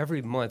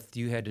 Every month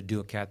you had to do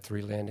a Cat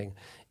 3 landing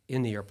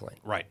in the airplane.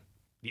 Right.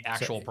 The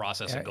actual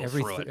process and go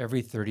every through it.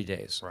 Every 30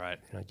 days. Right.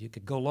 You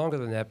could go longer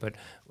than that, but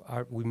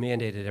we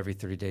mandated every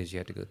 30 days you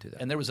had to go through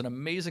that. And there was an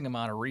amazing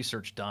amount of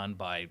research done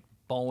by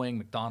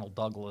Boeing, McDonnell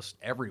Douglas,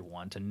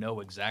 everyone, to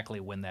know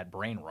exactly when that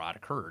brain rot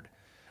occurred.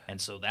 And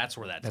so that's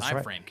where that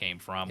time frame came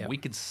from. Yep. We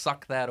could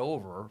suck that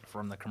over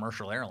from the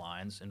commercial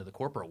airlines into the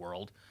corporate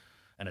world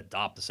and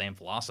adopt the same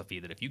philosophy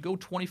that if you go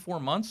 24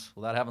 months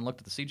without having looked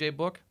at the CJ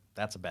book,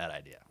 that's a bad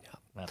idea. Yeah.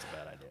 That's a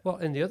bad idea. Well,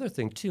 and the other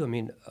thing too, I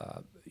mean,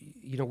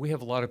 we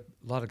have a lot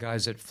of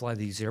guys that fly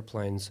these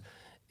airplanes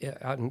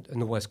out in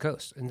the West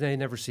Coast, and they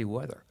never see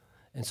weather,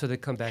 and so they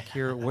come back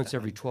here once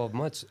every 12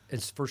 months.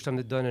 It's the first time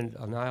they've done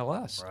an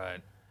ILS.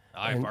 Right.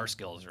 IFR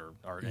skills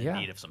are in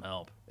need of some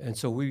help. And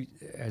so we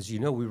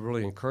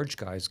really encourage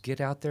guys,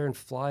 get out there and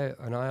fly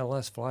an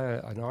ILS, fly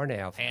an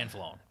RNAV. Hand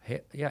flown.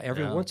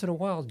 Every once in a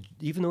while,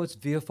 even though it's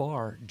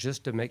VFR,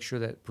 just to make sure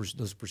that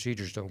those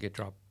procedures don't get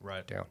dropped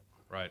down.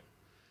 Right.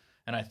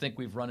 And I think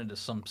we've run into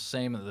some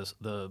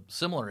the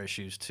similar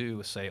issues too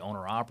with, say,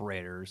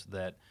 owner-operators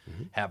that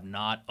have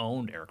not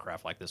owned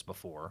aircraft like this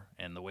before.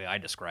 And the way I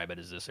describe it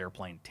is this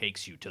airplane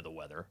takes you to the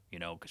weather,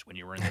 because when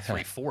you were in the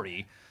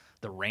 340,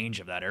 the range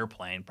of that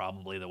airplane,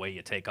 probably the way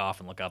you take off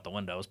and look out the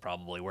window is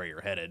probably where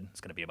you're headed. It's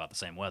going to be about the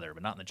same weather,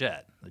 but not in the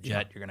jet. The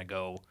jet, you're going to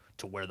go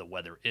to where the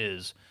weather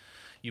is.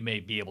 You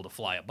may be able to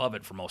fly above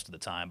it for most of the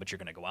time, but you're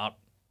going to go out,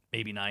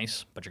 maybe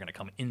nice, but you're going to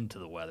come into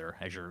the weather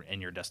as you're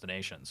in your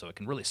destination. So it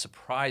can really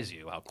surprise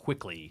you how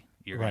quickly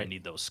you're going to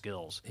need those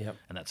skills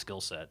and that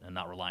skill set, and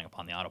not relying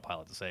upon the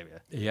autopilot to save you.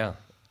 Yeah.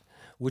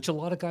 Which a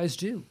lot of guys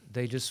do.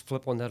 They just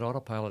flip on that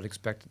autopilot,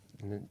 expect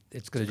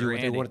it's going to do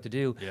what they want it to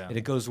do, and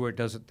it goes where it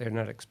doesn't. They're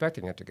not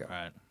expecting it to go.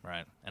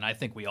 Right. And I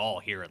think we all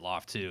here at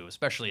Loft too,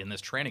 especially in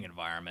this training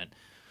environment,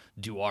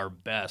 do our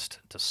best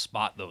to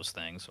spot those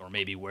things, or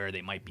maybe where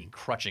they might be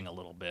crutching a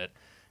little bit,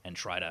 and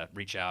try to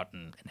reach out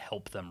and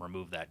help them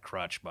remove that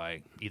crutch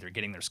by either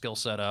getting their skill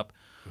set up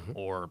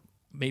or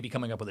maybe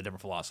coming up with a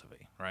different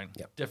philosophy, right?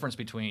 Yep. Difference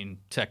between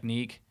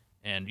technique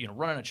and,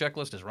 running a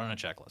checklist is running a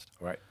checklist.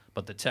 Right.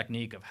 But the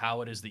technique of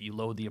how it is that you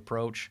load the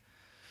approach,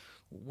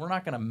 we're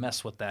not going to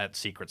mess with that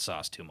secret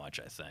sauce too much,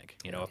 I think.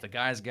 If the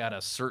guy's got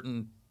a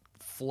certain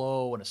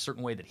flow and a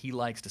certain way that he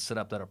likes to set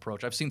up that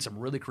approach. I've seen some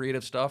really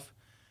creative stuff,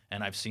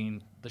 and I've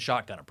seen the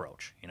shotgun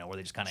approach, where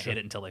they just kind of hit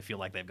it until they feel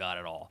like they've got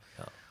it all.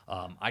 Yeah.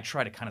 I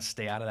try to kind of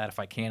stay out of that if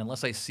I can,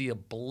 unless I see a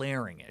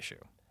blaring issue.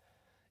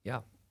 Yeah.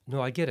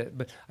 No, I get it.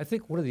 But I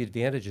think one of the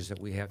advantages that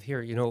we have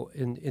here,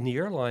 in the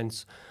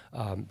airlines,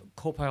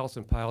 co-pilots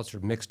and pilots are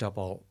mixed up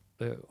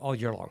all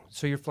year long.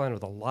 So you're flying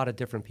with a lot of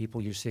different people.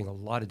 You're seeing a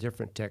lot of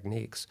different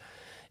techniques.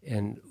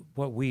 And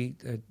what we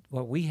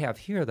have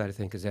here that I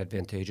think is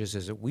advantageous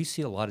is that we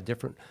see a lot of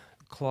different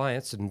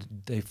clients, and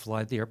they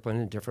fly the airplane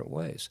in different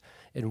ways.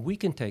 And we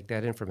can take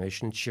that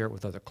information and share it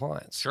with other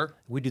clients. Sure.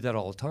 We do that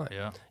all the time.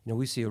 Yeah.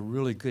 We see a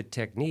really good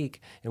technique,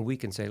 and we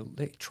can say,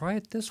 hey, try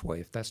it this way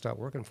if that's not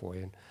working for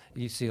you. And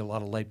you see a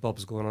lot of light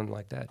bulbs going on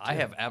like that, too. I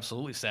have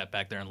absolutely sat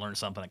back there and learned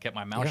something and kept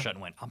my mouth shut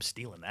and went, I'm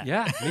stealing that.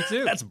 Yeah, me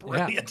too. That's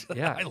brilliant.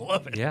 Yeah. I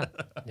love it.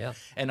 Yeah.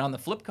 And on the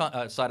flip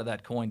side of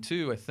that coin,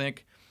 too, I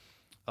think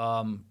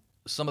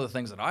some of the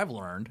things that I've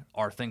learned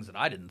are things that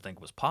I didn't think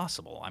was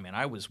possible. I mean,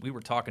 we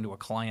were talking to a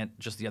client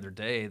just the other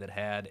day that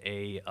had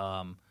an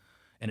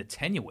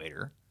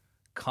attenuator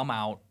come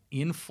out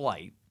in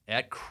flight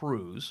at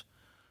cruise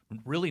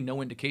really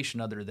no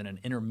indication other than an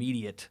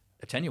intermediate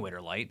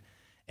attenuator light.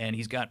 And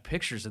he's got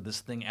pictures of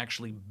this thing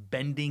actually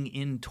bending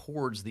in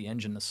towards the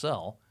engine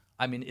nacelle.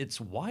 I mean,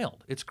 it's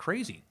wild. It's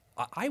crazy.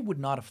 I would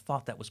not have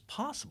thought that was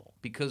possible,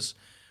 because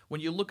when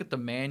you look at the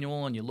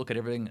manual and you look at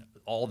everything,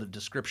 all the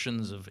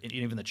descriptions of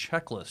even the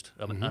checklist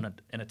of an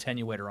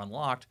attenuator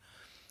unlocked,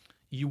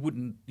 you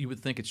would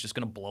think it's just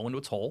going to blow into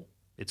its hole.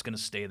 It's going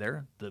to stay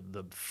there.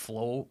 The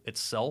flow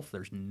itself,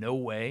 there's no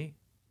way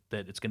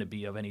that it's going to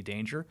be of any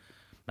danger.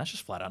 That's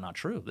just flat out not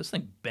true. This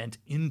thing bent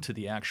into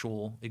the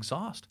actual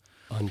exhaust.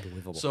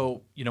 Unbelievable.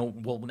 So,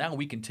 now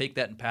we can take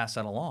that and pass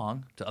that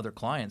along to other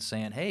clients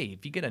saying, hey,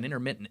 if you get an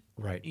intermittent,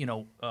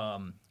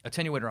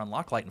 attenuator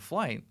unlock light in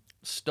flight,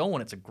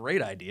 stowing, it's a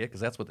great idea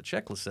because that's what the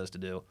checklist says to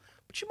do.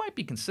 But you might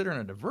be considering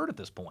a divert at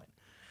this point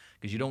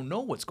because you don't know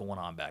what's going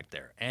on back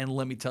there. And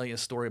let me tell you a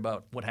story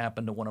about what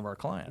happened to one of our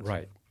clients.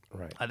 Right.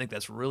 I think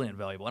that's really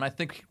invaluable. And I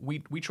think we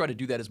try to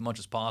do that as much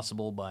as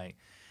possible by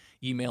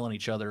emailing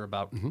each other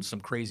about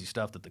some crazy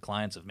stuff that the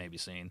clients have maybe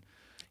seen,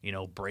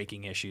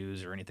 braking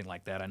issues or anything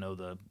like that. I know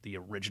the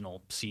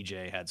original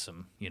CJ had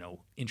some,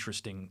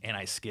 interesting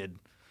anti-skid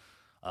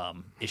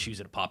issues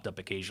that popped up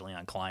occasionally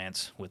on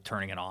clients with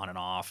turning it on and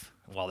off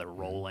while they're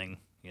rolling,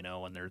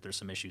 and there's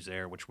some issues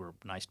there which were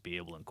nice to be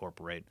able to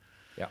incorporate.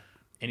 Yeah.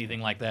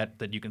 Anything like that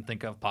you can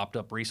think of popped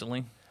up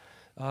recently?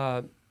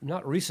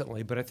 Not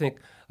recently, but I think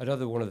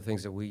another one of the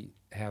things that we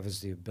have is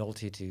the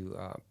ability to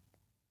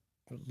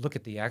look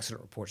at the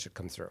accident reports that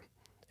come through,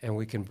 and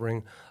we can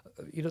bring,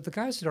 the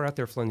guys that are out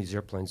there flying these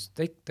airplanes,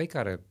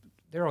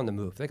 they're on the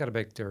move. They got to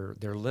make their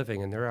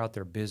living, and they're out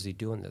there busy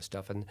doing this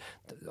stuff. And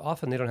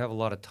often they don't have a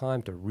lot of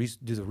time to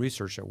do the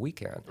research that we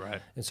can.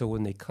 Right. And so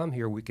when they come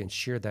here, we can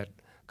share that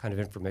kind of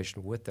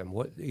information with them.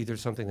 Either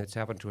something that's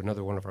happened to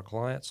another one of our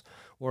clients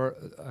or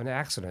an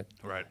accident.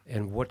 Right.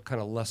 And what kind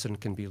of lesson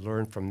can be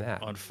learned from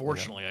that.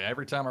 Unfortunately,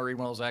 every time I read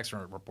one of those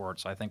accident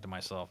reports, I think to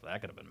myself,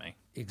 that could have been me.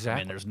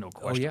 Exactly. I mean, there's no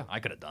question. Oh, yeah. I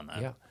could have done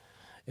that. Yeah.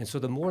 And so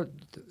the more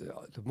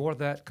of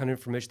that kind of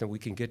information that we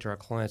can get to our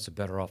clients, the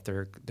better off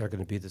they're going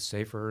to be, the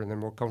safer, and the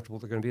more comfortable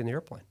they're going to be in the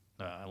airplane.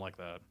 I like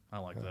that.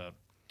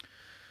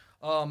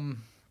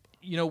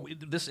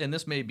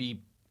 This may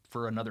be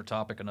for another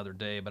topic another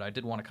day, but I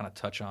did want to kind of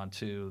touch on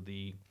too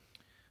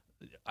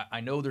I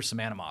know there's some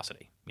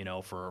animosity,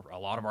 for a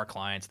lot of our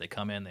clients. They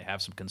come in, they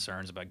have some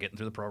concerns about getting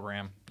through the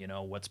program.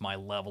 What's my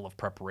level of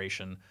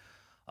preparation?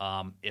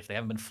 If they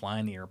haven't been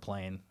flying the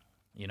airplane,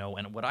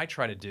 and what I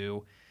try to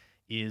do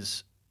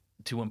is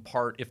to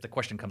impart, if the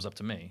question comes up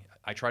to me,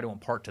 I try to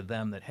impart to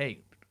them that,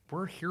 hey,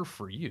 we're here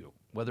for you.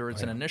 Whether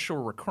it's an initial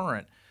or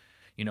recurrent,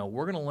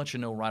 we're going to let you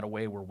know right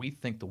away where we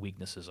think the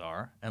weaknesses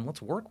are, and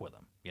let's work with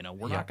them.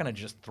 We're not going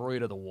to just throw you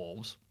to the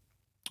wolves.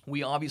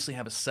 We obviously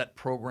have a set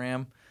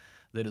program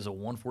that is a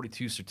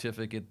 142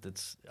 certificate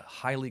that's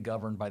highly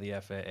governed by the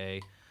FAA.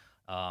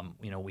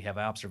 We have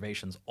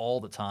observations all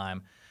the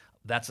time.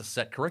 That's a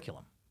set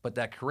curriculum, but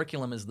that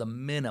curriculum is the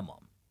minimum.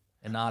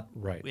 And not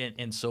right,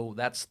 and so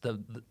that's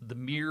the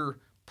mere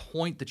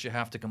point that you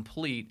have to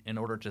complete in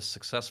order to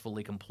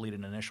successfully complete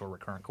an initial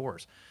recurrent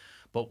course.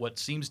 But what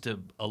seems to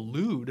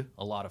elude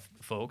a lot of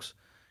folks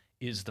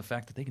is the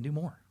fact that they can do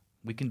more.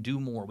 We can do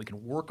more. We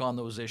can work on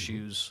those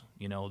issues,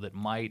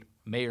 that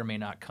may or may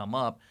not come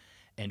up,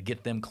 and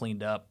get them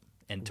cleaned up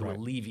and to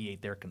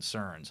alleviate their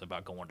concerns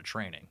about going to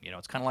training.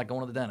 It's kind of like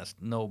going to the dentist.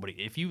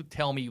 If you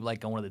tell me you like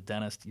going to the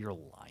dentist, you're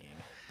lying.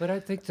 But I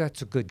think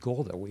that's a good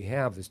goal that we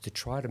have, is to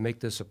try to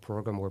make this a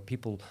program where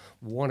people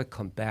want to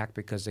come back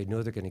because they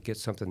know they're going to get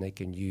something they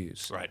can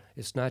use. Right.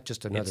 It's not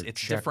just another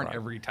It's check different ride.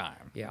 every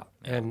time. Yeah.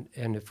 And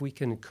if we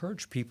can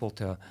encourage people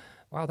to,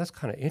 wow, that's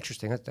kind of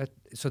interesting.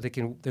 So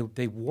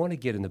they want to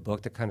get in the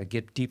book to kind of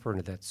get deeper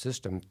into that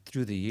system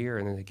through the year,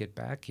 and then they get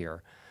back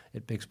here.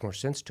 It makes more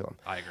sense to them.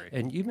 I agree.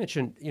 And you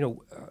mentioned,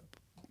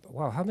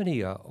 wow, how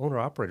many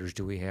owner-operators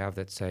do we have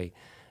that say,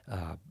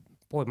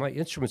 boy, my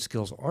instrument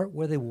skills aren't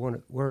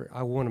where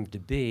I want them to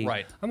be.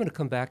 Right. I'm going to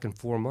come back in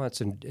 4 months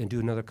and do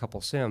another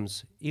couple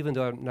sims, even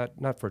though I'm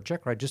not for a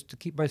check ride, just to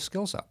keep my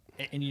skills up.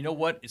 And you know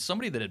what?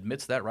 Somebody that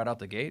admits that right out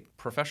the gate,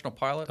 professional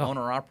pilot,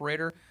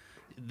 owner-operator,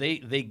 they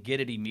get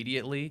it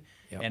immediately.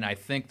 Yep. And I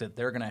think that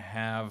they're going to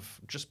have,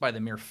 just by the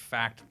mere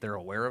fact that they're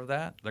aware of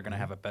that, they're going to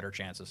have a better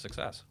chance of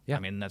success. Yeah.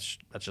 I mean, that's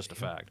just a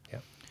fact. Yeah.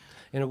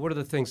 And one of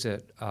the things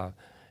that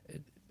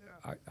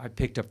I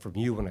picked up from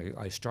you when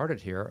I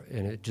started here,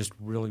 and it just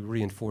really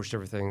reinforced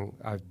everything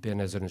I've been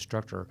as an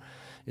instructor,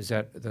 is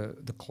that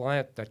the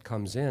client that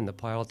comes in, the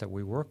pilot that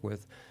we work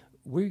with,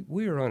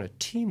 we are on a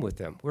team with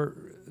them. We're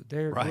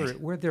their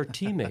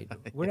teammate.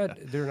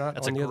 They're not.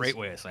 That's on a great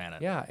way of saying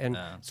it. Yeah, and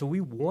so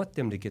we want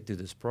them to get through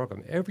this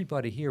program.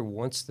 Everybody here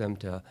wants them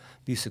to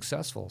be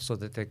successful, so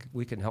that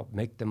we can help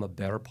make them a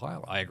better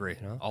pilot. I agree.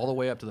 All the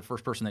way up to the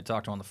first person they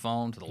talk to on the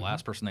phone, to the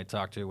last person they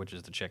talk to, which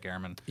is the check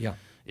airman. Yeah.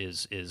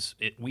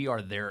 We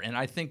are there, and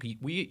I think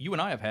you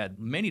and I have had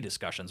many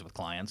discussions with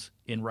clients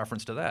in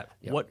reference to that.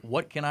 Yep.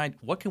 What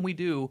can we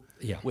do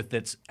Yeah.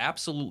 that's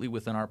absolutely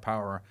within our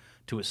power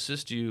to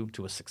assist you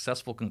to a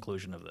successful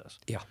conclusion of this?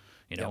 Yeah.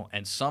 You know,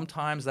 and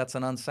sometimes that's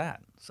an unsat.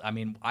 I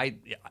mean, I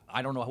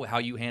don't know how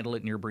you handle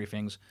it in your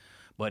briefings,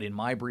 but in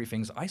my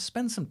briefings, I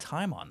spend some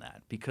time on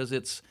that because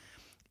it's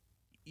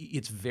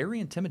very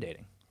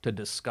intimidating to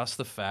discuss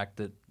the fact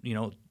that, you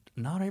know,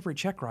 not every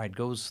check ride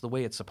goes the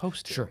way it's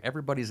supposed to. Sure.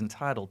 Everybody's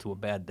entitled to a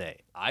bad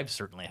day. I've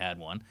certainly had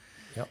one.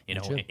 Yep, you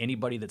know, me too.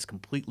 anybody that's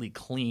completely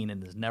clean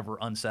and has never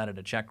unsatted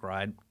a check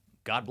ride,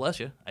 God bless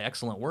you,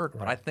 excellent work.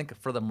 But I think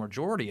for the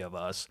majority of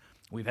us,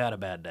 we've had a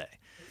bad day.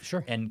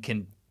 Sure. And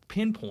can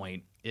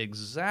pinpoint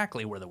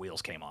exactly where the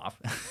wheels came off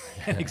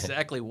and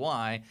exactly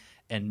why,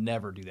 and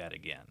never do that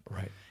again.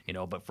 Right. You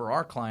know, but for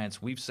our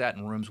clients, we've sat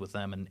in rooms with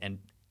them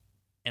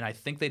and I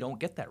think they don't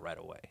get that right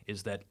away,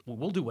 is that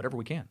we'll do whatever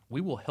we can.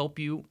 We will help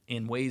you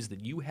in ways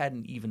that you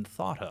hadn't even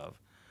thought of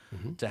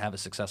to have a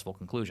successful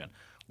conclusion.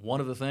 One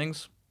of the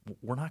things,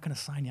 we're not going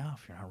to sign you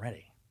off if you're not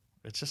ready.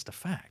 It's just a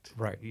fact.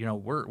 Right. You know,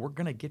 we're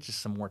going to get you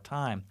some more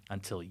time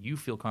until you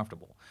feel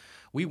comfortable.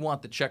 We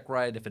want the check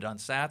ride, if it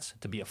unsats,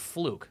 to be a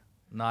fluke,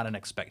 not an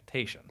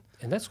expectation.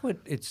 And that's what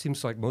it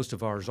seems like most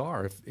of ours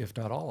are, if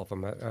not all of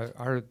them.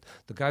 The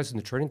guys in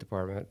the training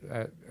department,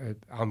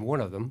 I'm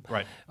one of them.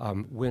 Right.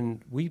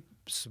 When we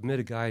submit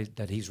a guy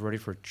that he's ready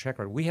for a check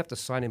ride, we have to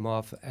sign him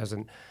off as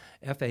an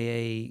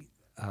FAA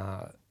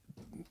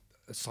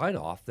sign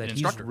off that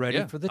he's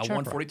ready for the check a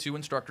ride. 142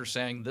 instructor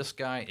saying this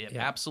guy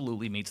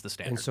absolutely meets the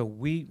standard. And so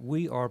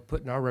we are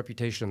putting our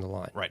reputation on the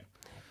line. Right.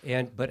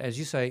 But as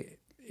you say,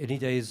 any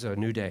day is a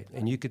new day,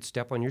 and you could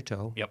step on your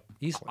toe. Yep.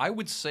 Easily. I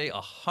would say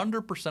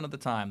 100% of the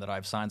time that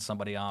I've signed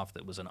somebody off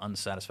that was an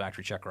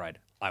unsatisfactory check ride,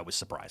 I was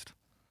surprised.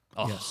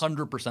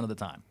 100% of the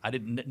time.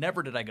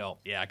 Never did I go,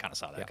 yeah, I kind of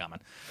saw that coming.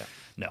 Yeah.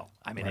 No.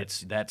 I mean,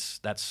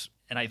 that's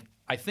and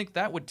I think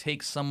that would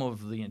take some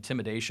of the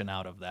intimidation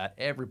out of that.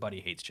 Everybody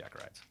hates check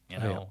rides. You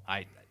know,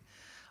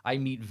 I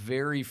meet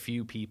very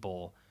few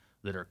people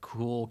that are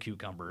cool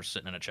cucumbers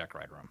sitting in a check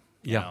ride room.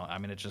 You know, I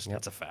mean, it's just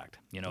it's a fact.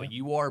 You know,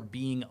 you are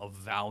being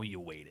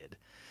evaluated.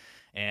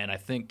 And I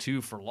think,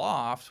 too, for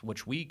Loft,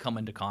 which we come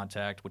into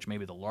contact, which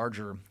maybe the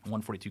larger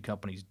 142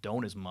 companies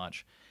don't as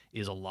much,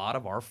 is a lot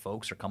of our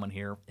folks are coming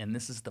here, and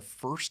this is the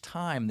first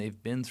time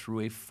they've been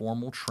through a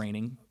formal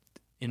training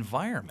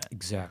environment.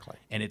 Exactly.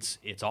 And it's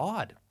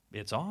odd.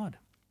 It's odd.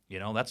 You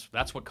know,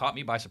 that's what caught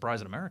me by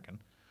surprise at American.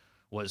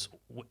 Was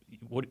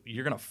what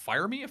you're going to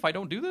fire me if I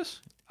don't do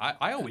this?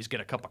 I always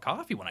get a cup of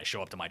coffee when I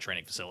show up to my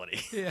training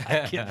facility.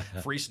 I get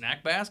free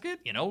snack basket,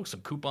 you know,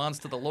 some coupons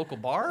to the local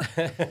bar.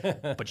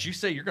 But you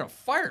say you're going to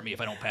fire me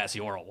if I don't pass the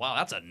oral. Wow,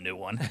 that's a new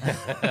one.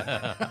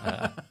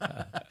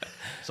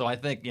 So I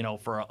think, you know,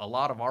 for a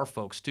lot of our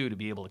folks, too, to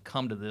be able to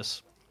come to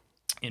this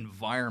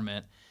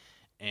environment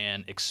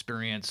and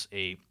experience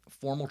a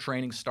formal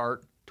training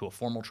start to a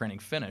formal training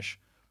finish,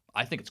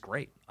 I think it's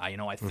great. I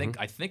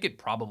think it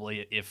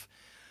probably, if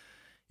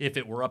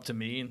it were up to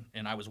me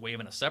and I was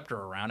waving a scepter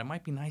around, it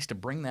might be nice to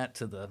bring that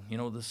to the, you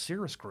know, the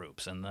Cirrus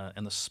groups and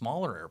the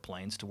smaller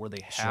airplanes to where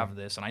they have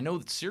this. And I know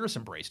that Cirrus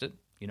embraced it.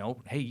 You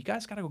know, hey, you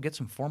guys got to go get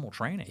some formal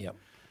training. Yep.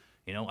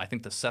 You know, I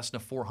think the Cessna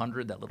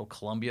 400, that little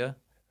Columbia,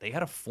 they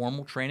had a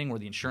formal training where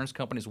the insurance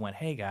companies went,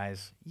 hey,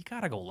 guys, you got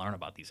to go learn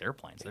about these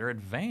airplanes. They're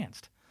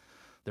advanced.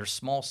 They're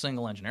small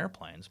single-engine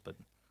airplanes, but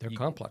they're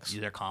complex.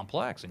 They're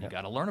complex, and you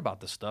got to learn about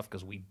this stuff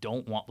because we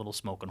don't want little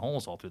smoking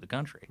holes all through the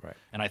country. Right.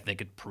 And I think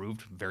it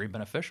proved very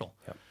beneficial.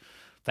 Yep.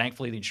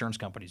 Thankfully, the insurance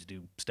companies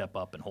do step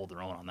up and hold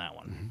their own on that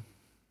one.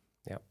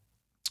 Yep.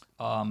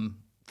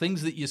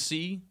 Things that you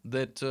see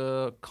that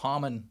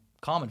common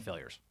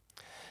failures,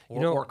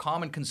 or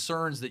common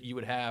concerns that you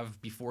would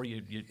have before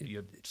you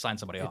sign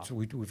somebody off.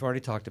 We've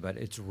already talked about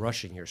it. It's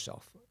rushing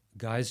yourself.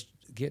 Guys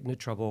get into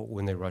trouble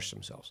when they rush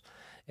themselves,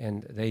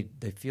 and they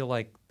feel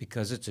like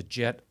because it's a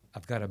jet,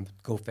 I've got to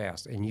go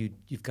fast, and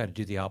you've got to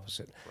do the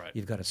opposite. Right.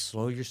 You've got to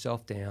slow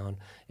yourself down,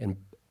 and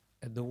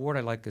the word I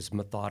like is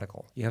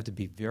methodical. You have to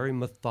be very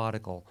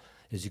methodical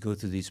as you go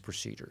through these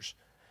procedures,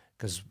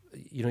 because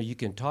you know you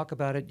can talk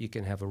about it, you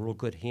can have a real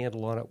good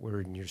handle on it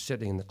when you're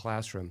sitting in the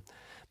classroom,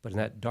 but in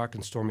that dark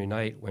and stormy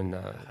night when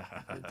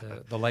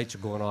the lights are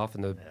going off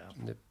and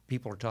the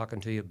people are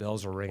talking to you,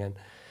 bells are ringing,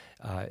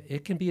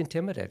 it can be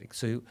intimidating.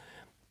 So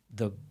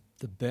the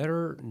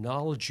better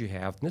knowledge you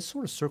have, and this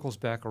sort of circles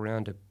back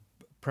around to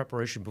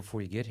preparation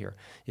before you get here.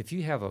 If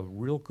you have a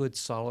real good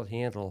solid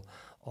handle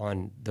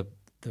on the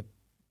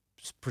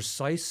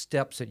precise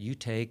steps that you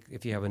take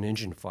if you have an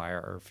engine fire,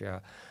 or if you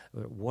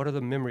what are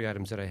the memory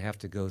items that I have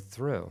to go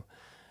through,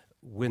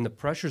 when the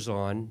pressure's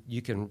on,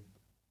 you can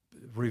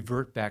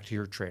revert back to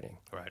your training.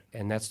 Right.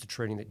 And that's the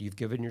training that you've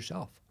given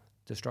yourself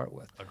to start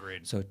with.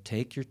 Agreed. So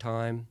take your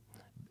time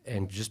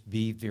and just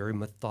be very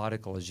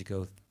methodical as you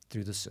go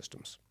through the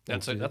systems.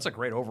 That's a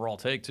great overall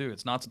take too.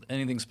 It's not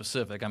anything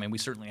specific. I mean, we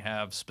certainly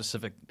have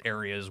specific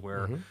areas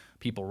where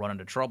people run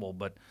into trouble,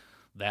 but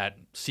that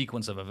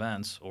sequence of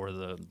events, or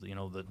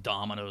the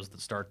dominoes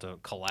that start to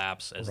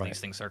collapse as these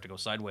things start to go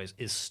sideways,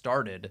 is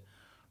started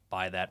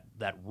by that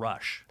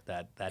rush,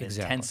 that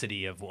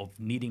intensity of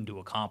needing to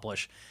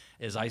accomplish.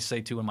 As I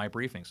say too in my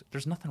briefings,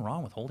 there's nothing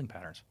wrong with holding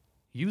patterns.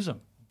 Use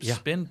them. Yeah.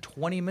 Spend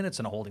 20 minutes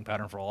in a holding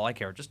pattern for all I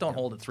care. Just don't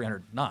hold at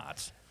 300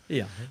 knots.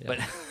 Yeah. But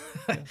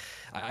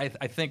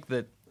I think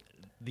that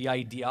the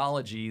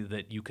ideology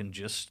that you can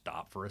just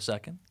stop for a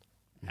second,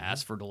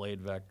 ask for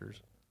delayed vectors,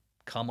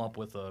 come up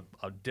with a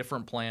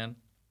different plan,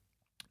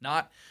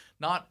 not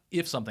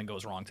if something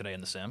goes wrong today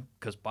in the sim,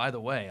 because by the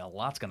way, a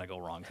lot's going to go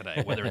wrong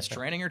today, whether it's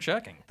training or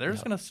checking.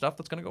 There's stuff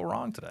that's going to go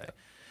wrong today.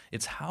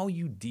 It's how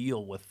you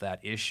deal with that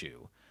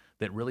issue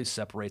that really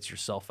separates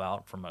yourself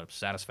out from a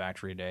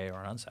satisfactory day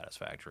or an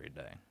unsatisfactory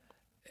day.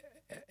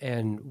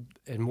 And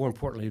more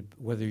importantly,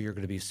 whether you're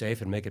going to be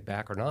safe and make it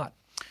back or not.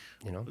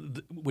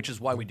 Which is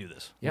why we do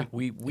this. Yeah,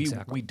 we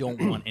exactly.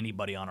 don't want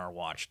anybody on our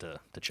watch to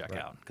check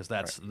out, because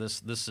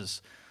this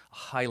is a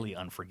highly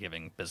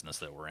unforgiving business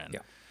that we're in. Yeah.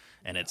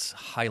 And it's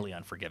highly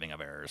unforgiving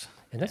of errors.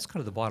 And that's kind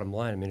of the bottom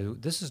line. I mean,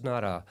 this is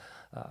not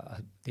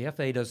the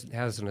FAA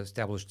hasn't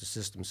established a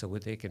system so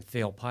that they can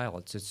fail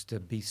pilots. It's to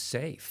be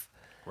safe.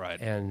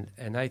 Right.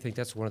 And I think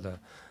that's one of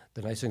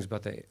the nice things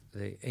about the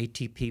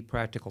ATP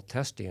practical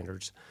test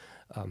standards.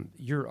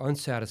 You're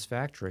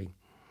unsatisfactory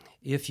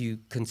if you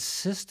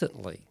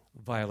consistently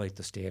violate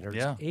the standards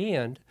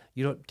and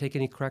you don't take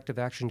any corrective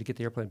action to get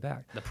the airplane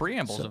back. The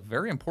preamble is a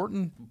very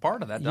important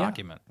part of that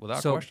document,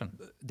 without question.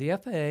 The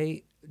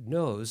FAA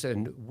knows,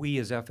 and we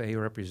as FAA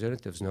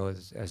representatives know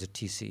as a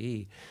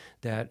TCE,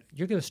 that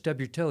you're going to stub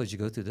your toe as you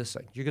go through this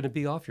thing. You're going to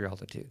be off your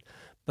altitude.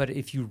 But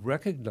if you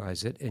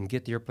recognize it and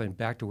get the airplane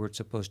back to where it's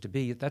supposed to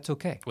be, that's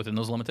okay. Within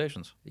those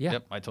limitations. Yeah.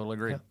 Yep, I totally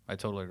agree. Yeah. I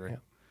totally agree. Yeah.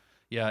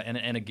 Yeah,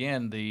 and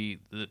again, the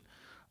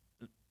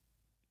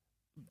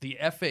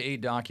FAA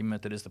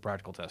document that is the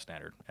practical test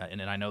standard,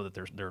 and I know that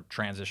they're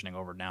transitioning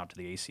over now to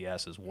the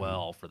ACS as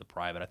well for the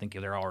private. I think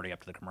they're already up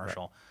to the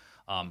commercial.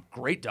 Right.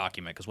 Great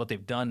document, because what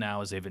they've done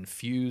now is they've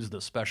infused the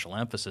special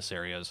emphasis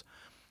areas,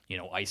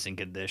 icing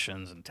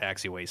conditions and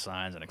taxiway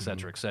signs and et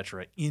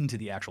cetera, into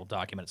the actual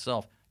document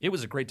itself. It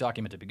was a great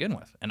document to begin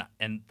with,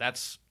 and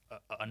that's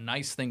a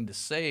nice thing to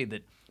say,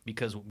 that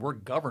because we're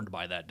governed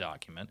by that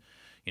document,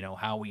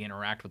 how we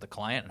interact with the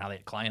client and how the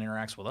client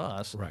interacts with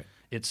us. Right.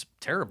 It's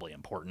terribly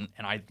important,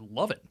 and I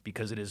love it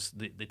because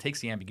it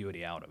takes the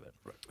ambiguity out of it.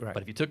 Right.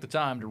 But if you took the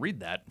time to read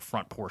that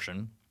front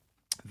portion,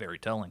 very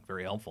telling,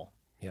 very helpful.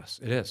 Yes,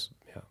 it is.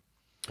 Yeah.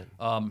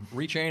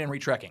 Rechain and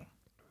retrekking.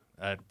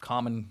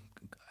 Common,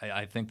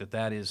 I think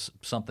that is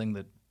something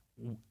that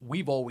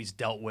we've always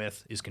dealt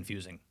with, is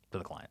confusing to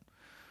the client.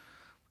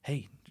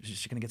 Hey, you're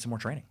just going to get some more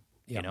training.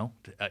 Yeah.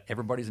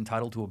 Everybody's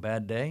entitled to a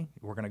bad day.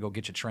 We're going to go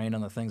get you trained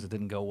on the things that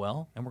didn't go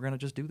well, and we're going to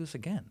just do this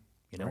again.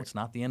 It's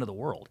not the end of the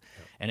world.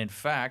 Yeah. And in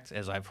fact,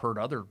 as I've heard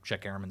other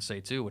check airmen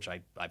say too, which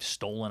I've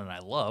stolen and I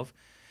love,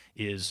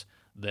 is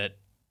that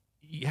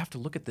you have to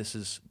look at this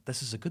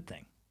as a good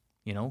thing.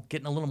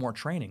 Getting a little more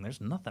training,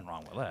 there's nothing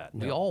wrong with that.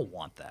 No. We all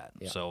want that.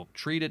 Yeah. So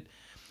treat it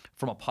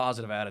from a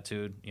positive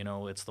attitude.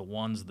 It's the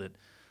ones that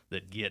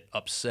get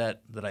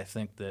upset that I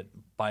think that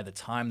by the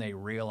time they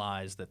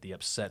realize that the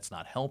upset's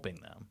not helping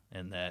them,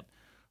 and that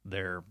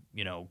they're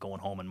going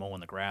home and mowing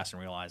the grass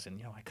and realizing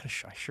I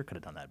sure could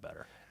have done that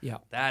better. Yeah,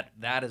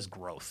 that is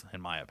growth, in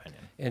my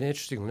opinion. And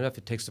interestingly enough,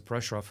 it takes the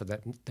pressure off of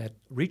that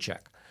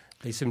recheck.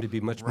 They seem to be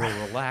much more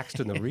relaxed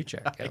in the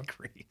recheck. I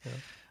agree. Yeah.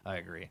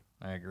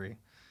 I agree.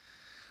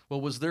 Well,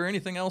 was there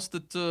anything else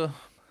that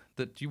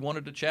you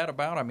wanted to chat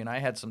about? I mean, I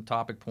had some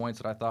topic points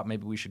that I thought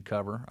maybe we should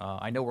cover.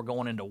 I know we're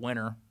going into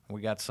winter.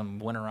 We got some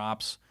winter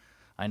ops.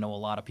 I know a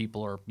lot of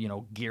people are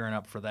gearing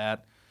up for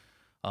that.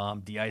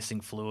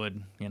 De-icing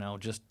fluid,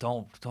 just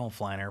don't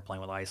fly an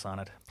airplane with ice on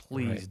it.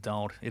 Please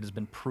don't. It has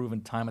been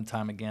proven time and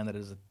time again that it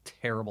is a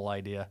terrible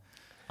idea.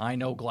 I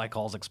know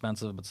glycol's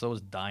expensive, but so is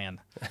dying.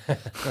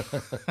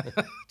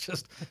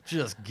 just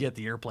get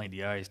the airplane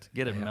de-iced.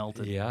 Get it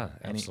melted. Yeah,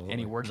 absolutely.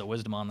 Any words of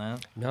wisdom on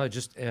that? No,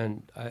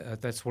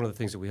 that's one of the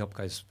things that we help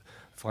guys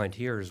find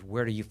here is,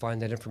 where do you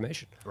find that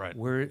information? Right.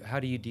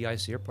 How do you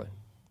de-ice the airplane?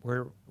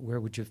 Where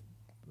would you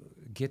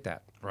get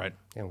that? Right.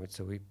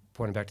 So we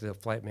point them back to the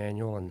flight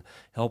manual and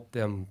help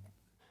them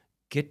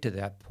get to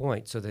that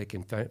point so they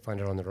can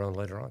find it on their own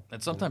later on.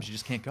 And sometimes you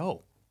just can't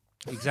go.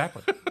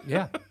 Exactly.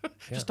 Yeah.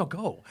 Just don't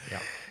go.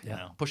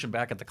 Yeah. Pushing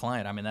back at the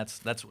client. I mean,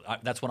 that's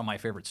one of my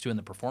favorites too in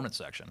the performance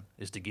section,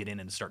 is to get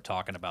in and start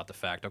talking about the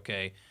fact,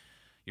 okay,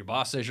 your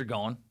boss says you're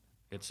going.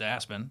 It's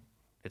Aspen.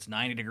 It's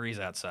 90 degrees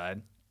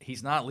outside.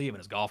 He's not leaving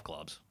his golf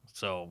clubs.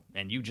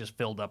 And you just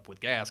filled up with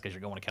gas because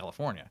you're going to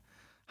California.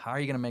 How are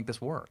you going to make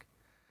this work?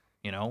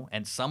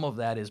 And some of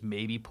that is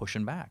maybe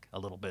pushing back a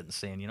little bit and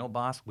saying,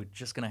 boss, we're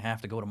just going to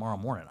have to go tomorrow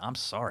morning. I'm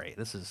sorry.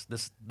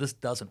 This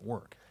doesn't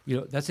work.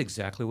 That's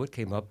exactly what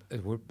came up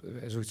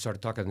as we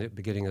started talking at the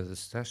beginning of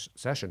this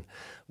session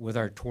with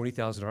our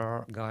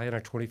 20,000-hour guy and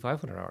our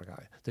 2,500-hour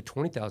guy. The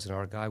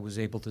 20,000-hour guy was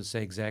able to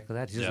say exactly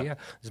that. He says, yeah,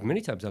 as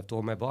many times I've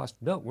told my boss,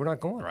 no, we're not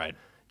going. Right.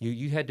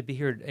 You had to be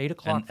here at 8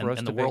 o'clock for us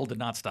and to the world did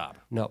not stop.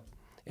 No.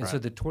 And so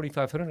the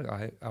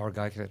 2,500-hour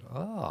guy said,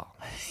 oh,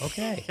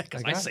 okay.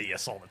 Because I say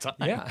yes all the time.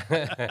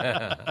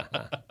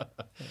 Yeah.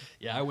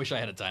 Yeah, I wish I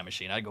had a time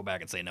machine. I'd go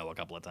back and say no a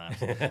couple of times.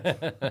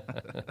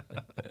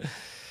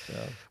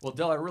 Well,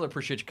 Del, I really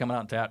appreciate you coming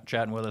out and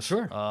chatting with us.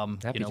 Sure.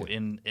 Happy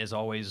to. As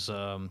always,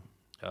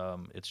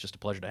 It's just a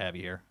pleasure to have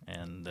you here.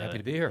 And Happy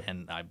to be here.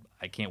 And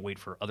I can't wait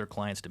for other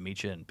clients to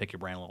meet you and pick your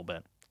brain a little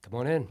bit. Come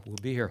on in. We'll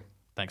be here.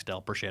 Thanks, Del.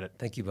 Appreciate it.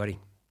 Thank you, buddy.